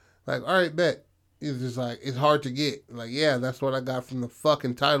 Like, all right, bet. It's just like, it's hard to get. Like, yeah, that's what I got from the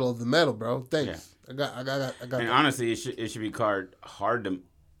fucking title of the metal, bro. Thanks. Yeah. I got And that. honestly, it should be called hard to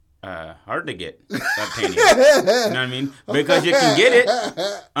get obtainium. You know what I mean? Because you can get it.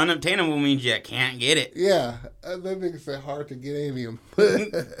 Unobtainable means you can't get it. Yeah. That nigga said hard to get anium.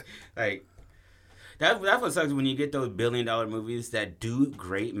 Like, that's what sucks when you get those $1 billion movies that do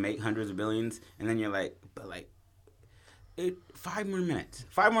great, make hundreds of billions, and then you're like, but like, 5 more minutes.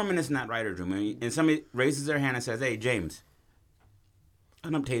 5 more minutes in that writer's room. And somebody raises their hand and says, hey, James,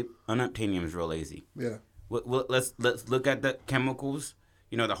 unobtainium is real lazy. Yeah. Let's look at the chemicals.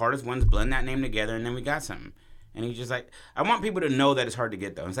 You know, the hardest ones, blend that name together, and then we got something. And he's just like, I want people to know that it's hard to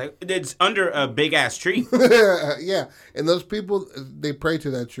get, though. It's like, it's under a big-ass tree. Yeah. And those people, they pray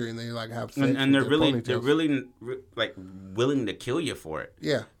to that tree, and they, like, have sex and they're really, ponytails. like, willing to kill you for it.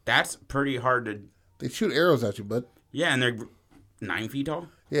 Yeah. That's pretty hard to... They shoot arrows at you, bud. Yeah, and they're 9 feet tall.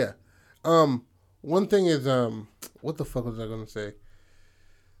 Yeah. One thing is, what the fuck was I going to say?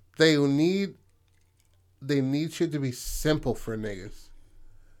 They need shit to be simple for niggas.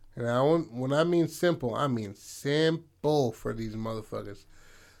 And when I mean simple, I mean simple for these motherfuckers.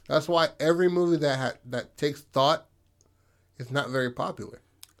 That's why every movie that takes thought is not very popular.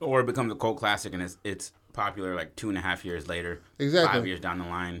 Or it becomes a cult classic and it's popular like 2.5 years later. Exactly. 5 years down the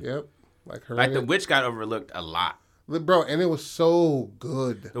line. Yep. Like The Witch got overlooked a lot. Bro, and it was so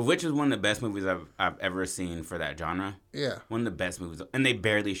good. The Witch is one of the best movies I've ever seen for that genre. Yeah. One of the best movies. And they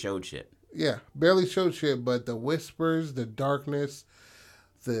barely showed shit. Yeah. Barely showed shit, but the whispers, the darkness,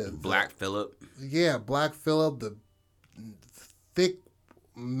 the Black Phillip. Yeah, Black Phillip, the thick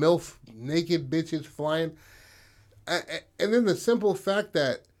MILF naked bitches flying. And then the simple fact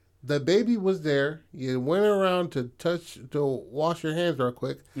that the baby was there, you went around to wash your hands real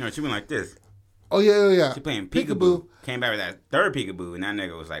quick. You know, she went like this. Oh, yeah. She playing peekaboo. Came back with that third peekaboo, and that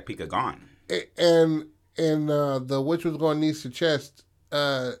nigga was like, Pika gone. And the witch was going knees to chest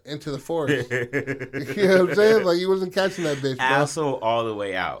into the forest. You know what I'm saying? Like, he wasn't catching that bitch, bro. Asshole all the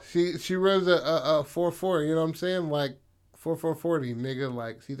way out. She runs a 4-4, you know what I'm saying? Like, 4-4-40, nigga.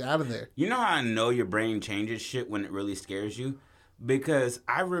 Like, she's out of there. You know how I know your brain changes shit when it really scares you? Because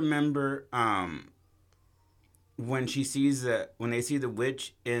I remember when they see the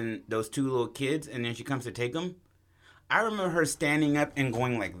witch in those two little kids, and then she comes to take them. I remember her standing up and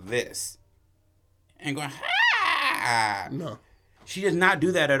going like this, and going, ha! No, she does not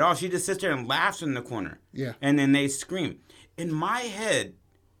do that at all. She just sits there and laughs in the corner. Yeah, and then they scream. In my head,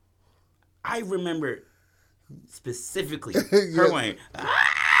 I remember specifically her going,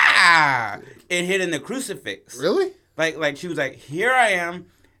 ah! It hit in the crucifix. Really? Like she was like, here I am,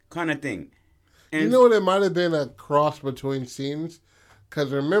 kind of thing. And you know what? It might have been a cross between scenes.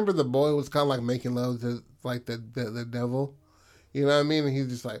 Because remember, the boy was kind of like making love to like the devil. You know what I mean? And he's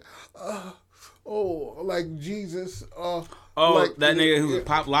just like, like Jesus. Like, that nigga who was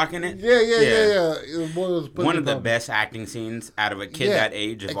pop locking it? Yeah. The boy was one of the best acting scenes out of a kid that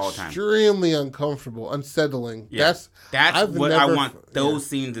age of all time. Extremely uncomfortable, unsettling. Yeah. That's what I want those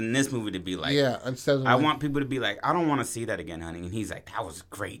scenes in this movie to be like. Yeah, unsettling. I want people to be like, I don't want to see that again, honey. And he's like, that was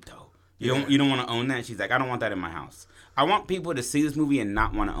great, though. You don't want to own that? She's like, I don't want that in my house. I want people to see this movie and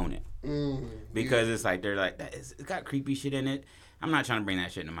not want to own it. Because it's like, they're like, it's got creepy shit in it. I'm not trying to bring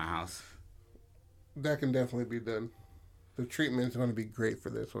that shit into my house. That can definitely be done. The treatment is going to be great for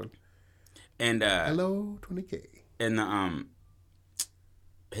this one. And hello, 20K. In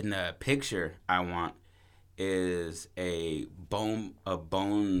the picture I want is a bowl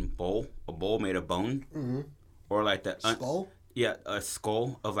made of bone, or like the skull. Yeah, a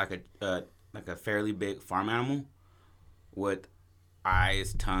skull of like a fairly big farm animal with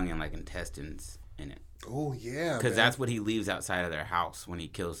eyes, tongue, and like intestines in it. Oh yeah, because that's what he leaves outside of their house when he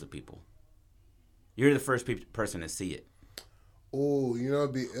kills the people. You're the first person to see it. Oh, you know,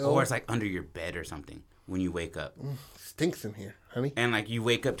 it'd be ill. Or it's like under your bed or something when you wake up. Stinks in here, honey. And like you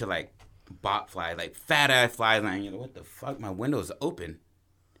wake up to like bot flies, like fat ass flies, and you're like, what the fuck? My window's open.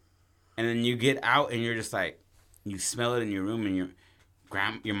 And then you get out and you're just like, you smell it in your room, and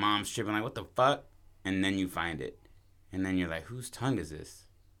your mom's tripping like, what the fuck? And then you find it, and then you're like, whose tongue is this?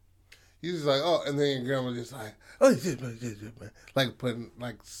 You just like, oh, and then your grandma just like, oh,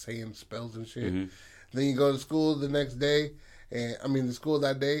 like saying spells and shit. Mm-hmm. Then you go to school the next day, the school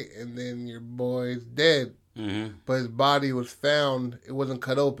that day, and then your boy's dead. Mm-hmm. But his body was found; it wasn't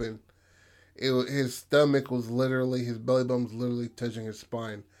cut open. His stomach was literally, his belly button was literally touching his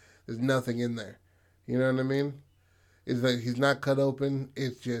spine. There's nothing in there. You know what I mean? It's like he's not cut open.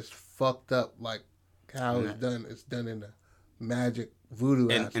 It's just fucked up, like how it's done. It's done in a magic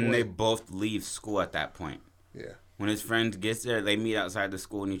voodoo ass way. And they both leave school at that point. Yeah. When his friend gets there, they meet outside the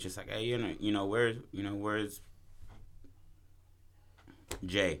school, and he's just like, "Hey, where's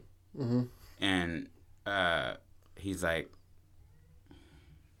Jay?" Mm-hmm. And he's like,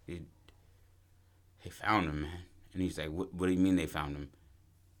 "They found him, man." And he's like, "What do you mean they found him?"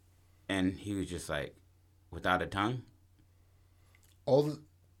 And he was just like, "Without a tongue." All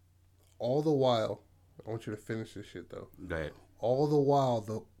the while, I want you to finish this shit though. Go ahead. All the while,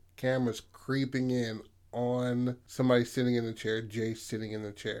 the camera's creeping in on somebody sitting in the chair, Jay sitting in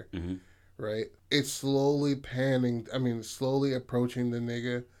the chair, right? It's slowly slowly approaching the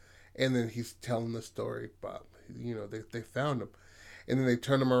nigga, and then he's telling the story about, they found him. And then they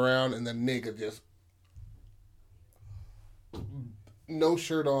turn him around, and the nigga just, no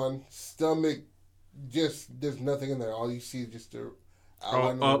shirt on, stomach, just, there's nothing in there. All you see is just the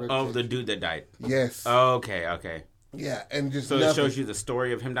outline of the dude that died. Yes. Okay. Yeah, and just so nothing. It shows you the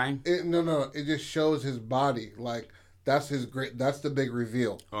story of him dying. No, it just shows his body. Like that's the big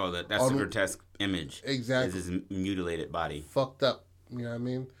reveal. Oh, that's the grotesque image. Exactly. Is his mutilated body fucked up? You know what I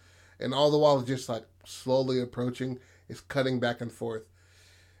mean? And all the while, it's just like slowly approaching. It's cutting back and forth,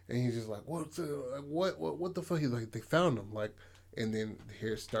 and he's just like, what the fuck? He's like, they found him. Like, and then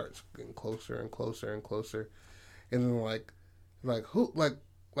here it starts getting closer and closer and closer, and then like who, like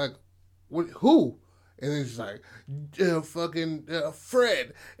what, who? And it's like, fucking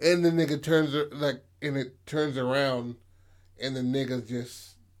Fred. And the nigga turns around, and the nigga's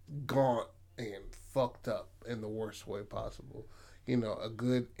just gaunt and fucked up in the worst way possible. A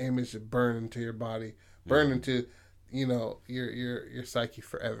good image of burn into your body, burn into, your psyche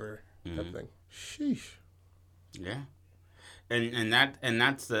forever. Type thing. Sheesh. Yeah, and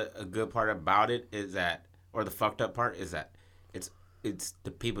that's a good part about it is that, or the fucked up part is that it's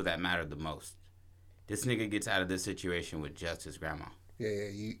the people that matter the most. This nigga gets out of this situation with just his grandma. Yeah,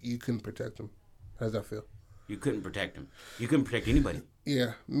 you couldn't protect him. How's that feel? You couldn't protect him. You couldn't protect anybody.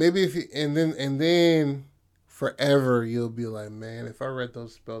 Yeah, maybe if you, and then forever you'll be like, man, if I read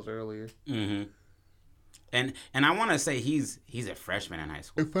those spells earlier. Mm-hmm. And I want to say he's a freshman in high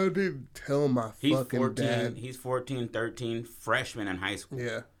school. If I didn't tell my fucking dad. He's 14, 13, freshman in high school.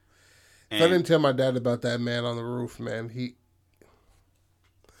 Yeah. If I didn't tell my dad about that man on the roof, man, he...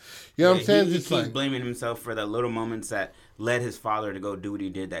 You know what I'm saying? He keeps blaming himself for the little moments that led his father to go do what he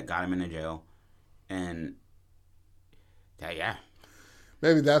did that got him into jail. And, yeah.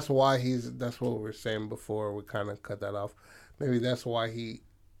 Maybe that's why that's what we were saying before. We kind of cut that off. Maybe that's why he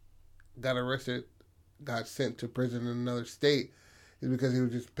got arrested, got sent to prison in another state. Is because he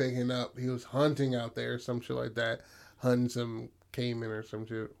was just picking up, he was hunting out there, some shit like that. Hunting some caiman or some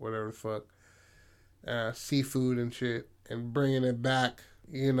shit, whatever the fuck. Seafood and shit. And bringing it back.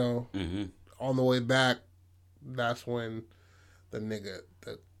 On the way back, that's when the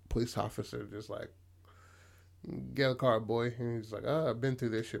police officer just like, get a car, boy. And he's like, I've been through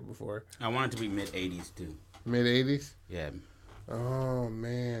this shit before. I want it to be mid-'80s, too. Mid-'80s? Yeah. Oh,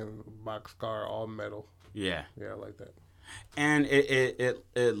 man. Boxcar, all metal. Yeah. Yeah, I like that. And it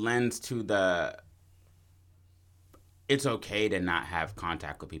lends to it's okay to not have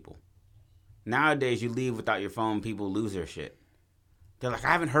contact with people. Nowadays, you leave without your phone, people lose their shit. They're like,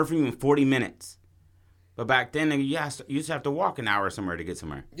 I haven't heard from you in 40 minutes. But back then, you used to have to walk an hour somewhere to get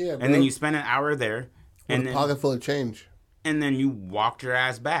somewhere. Yeah, bro. And then you spend an hour there. With a pocket full of change. And then you walked your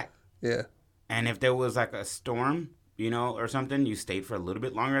ass back. Yeah. And if there was like a storm, or something, you stayed for a little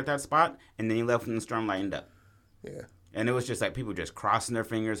bit longer at that spot. And then you left when the storm lightened up. Yeah. And it was just like people just crossing their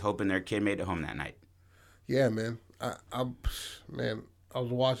fingers, hoping their kid made it home that night. Yeah, man. I was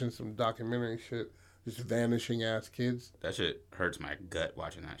watching some documentary shit. Just vanishing ass kids. That shit hurts my gut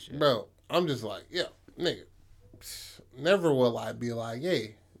watching that shit. Bro, I'm just like, yeah, nigga. Never will I be like,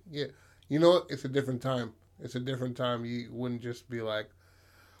 hey, yeah. You know what? It's a different time. It's a different time. You wouldn't just be like,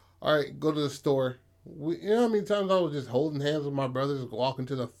 all right, go to the store. You know how many times I was just holding hands with my brothers walking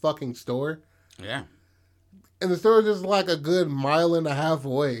to the fucking store? Yeah. And the store is just like a good mile and a half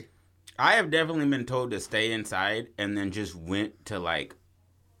away. I have definitely been told to stay inside and then just went to like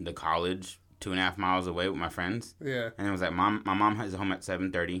the college 2.5 miles away with my friends. Yeah. And it was like, my mom is home at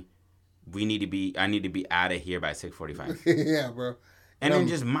 7:30. I need to be out of here by 6:45. Yeah, bro. And then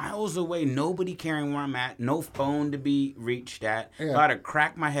just miles away, nobody caring where I'm at, no phone to be reached at. Yeah. Got to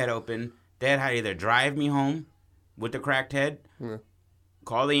crack my head open. Dad had to either drive me home with the cracked head,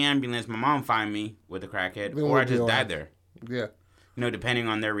 call the ambulance, my mom find me with the cracked head, or I just died there. Yeah. Depending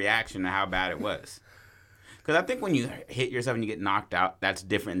on their reaction to how bad it was. Because I think when you hit yourself and you get knocked out, that's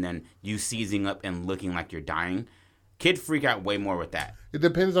different than you seizing up and looking like you're dying. Kids freak out way more with that. It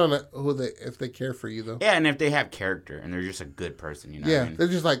depends on if they care for you, though. Yeah, and if they have character and they're just a good person, Yeah, what I mean? They're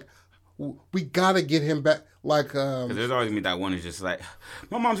just like, we gotta get him back. Like, because there's always gonna be that one who's just like,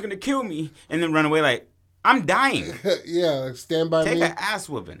 my mom's gonna kill me, and then run away like, I'm dying. Yeah, like, stand by me. Take an ass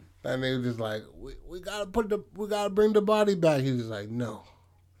whooping. And they were just like, we gotta bring the body back. He was like, no,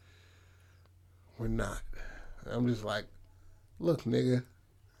 we're not. I'm just like, look, nigga,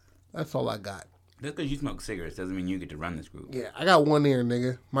 that's all I got. Just because you smoke cigarettes doesn't mean you get to run this group. Yeah, I got one ear,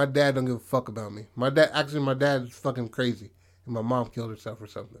 nigga. My dad don't give a fuck about me. My dad is fucking crazy. And my mom killed herself or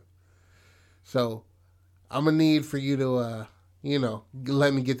something. So, I'm gonna need for you to,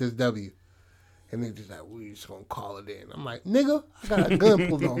 let me get this W. And they just like, we just gonna call it in. I'm like, nigga, I got a gun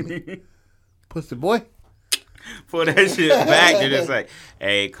pulled on me. Pussy boy. Pull that shit back. You're just like,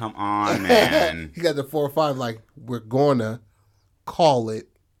 hey, come on, man. He got the 4 or 5 like, we're gonna call it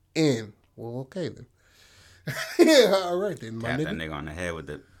in. Well, okay then. Yeah, all right then, my Tap nigga. that nigga on the head with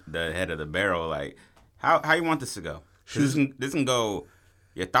the head of the barrel. Like, how you want this to go? This can go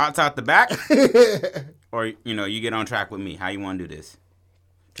your thoughts out the back, or you get on track with me. How you want to do this?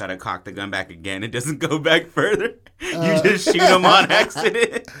 Try to cock the gun back again. It doesn't go back further. You just shoot him on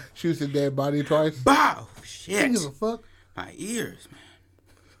accident. Shoots the dead body twice. Bow. Shit. Who gives a fuck? My ears, man.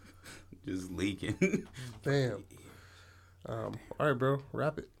 Just leaking. Damn. All right, bro.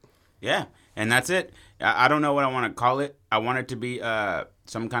 Wrap it. Yeah, and that's it. I don't know what I want to call it. I want it to be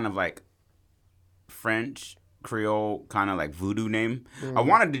some kind of like French Creole kind of like voodoo name. Mm-hmm. I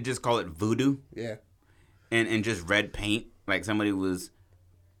wanted to just call it voodoo. Yeah. And just red paint, like somebody was,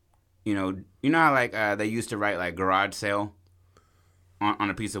 you know how like they used to write like garage sale on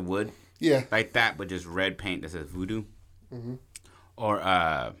a piece of wood. Yeah. Like that, but just red paint that says voodoo. Mm-hmm. Or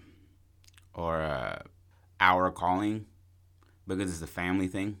our calling, because it's a family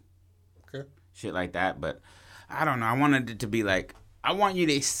thing. Okay. Shit like that, but I don't know. I wanted it to be like, I want you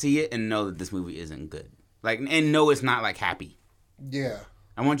to see it and know that this movie isn't good. Like, and know it's not like happy. Yeah.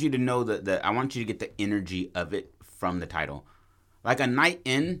 I want you to know that I want you to get the energy of it from the title. Like A Night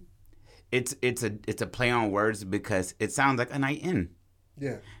In, it's a play on words because it sounds like a night in.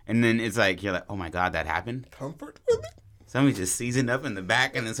 Yeah. And then it's like, you're like, oh my God, that happened? Comfort with it? Somebody just seasoned up in the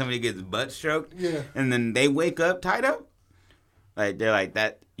back and then somebody gets butt stroked. Yeah. And then they wake up tied up. Like, they're like,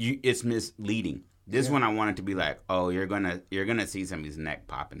 it's misleading. This one I want it to be like, oh, you're gonna see somebody's neck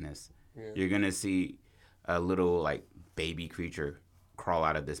pop in this. Yeah. You're gonna see a little like baby creature crawl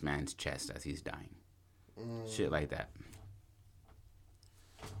out of this man's chest as he's dying. Shit like that.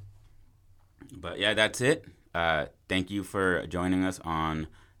 But yeah, that's it. Thank you for joining us on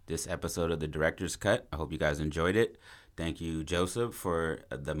this episode of the Director's Cut. I hope you guys enjoyed it. Thank you, Joseph, for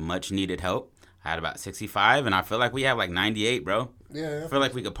the much needed help. I had about 65, and I feel like we have like 98, bro. Yeah. I feel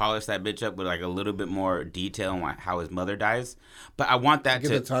like we could polish that bitch up with like a little bit more detail on how his mother dies. But I want that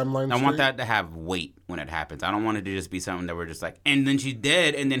the timeline I want that to have weight when it happens. I don't want it to just be something that we're just like, and then she's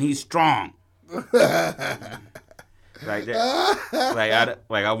dead, and then he's strong. Like that.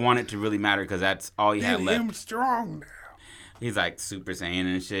 I want it to really matter because that's all he had left. I'm strong now. He's like Super Saiyan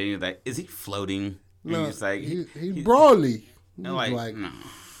and shit. He's like, is he floating? No, he's just like he's Broly. He's like no.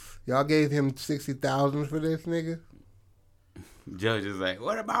 Y'all gave him 60,000 for this nigga. Judge is like,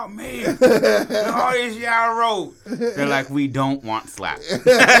 what about me? All this y'all wrote. They're like, we don't want slaps.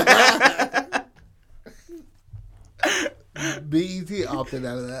 BET opted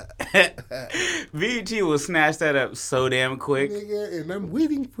out of that. BET will snatch that up so damn quick. Nigga, and I'm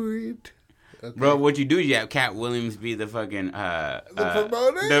waiting for it. Okay. Bro, what you do is you have Cat Williams be the fucking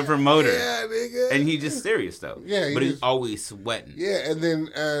promoter? The promoter. Yeah, nigga. And he's just serious though. Yeah, but he's always sweating. Yeah, and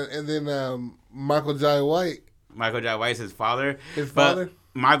then Michael Jai White. Michael Jai White's his father. His father?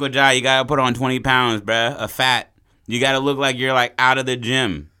 Michael Jai, you gotta put on 20 pounds, bruh. A fat. You gotta look like you're like out of the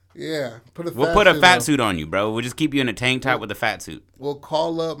gym. Yeah. We'll put a fat suit on you, bro. We'll just keep you in a tank top with a fat suit. We'll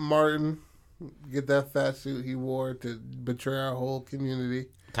call up Martin, get that fat suit he wore to betray our whole community.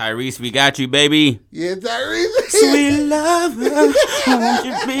 Tyrese, we got you, baby. Yeah, Tyrese. Sweet lover, won't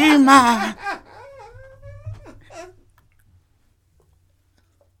you be mine?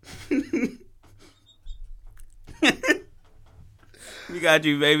 We got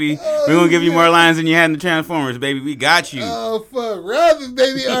you, baby. We're going to give you more lines than you had in the Transformers, baby. We got you. Oh, fuck. Rabbit,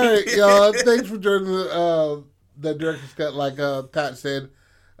 baby. All right, y'all. Thanks for joining the Director's Cut. Like Pat said,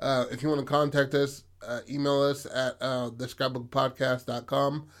 if you want to contact us, email us at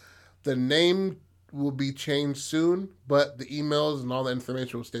thescrapbookpodcast.com. The name will be changed soon, but the emails and all the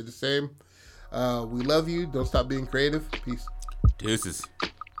information will stay the same. We love you. Don't stop being creative. Peace. Deuces.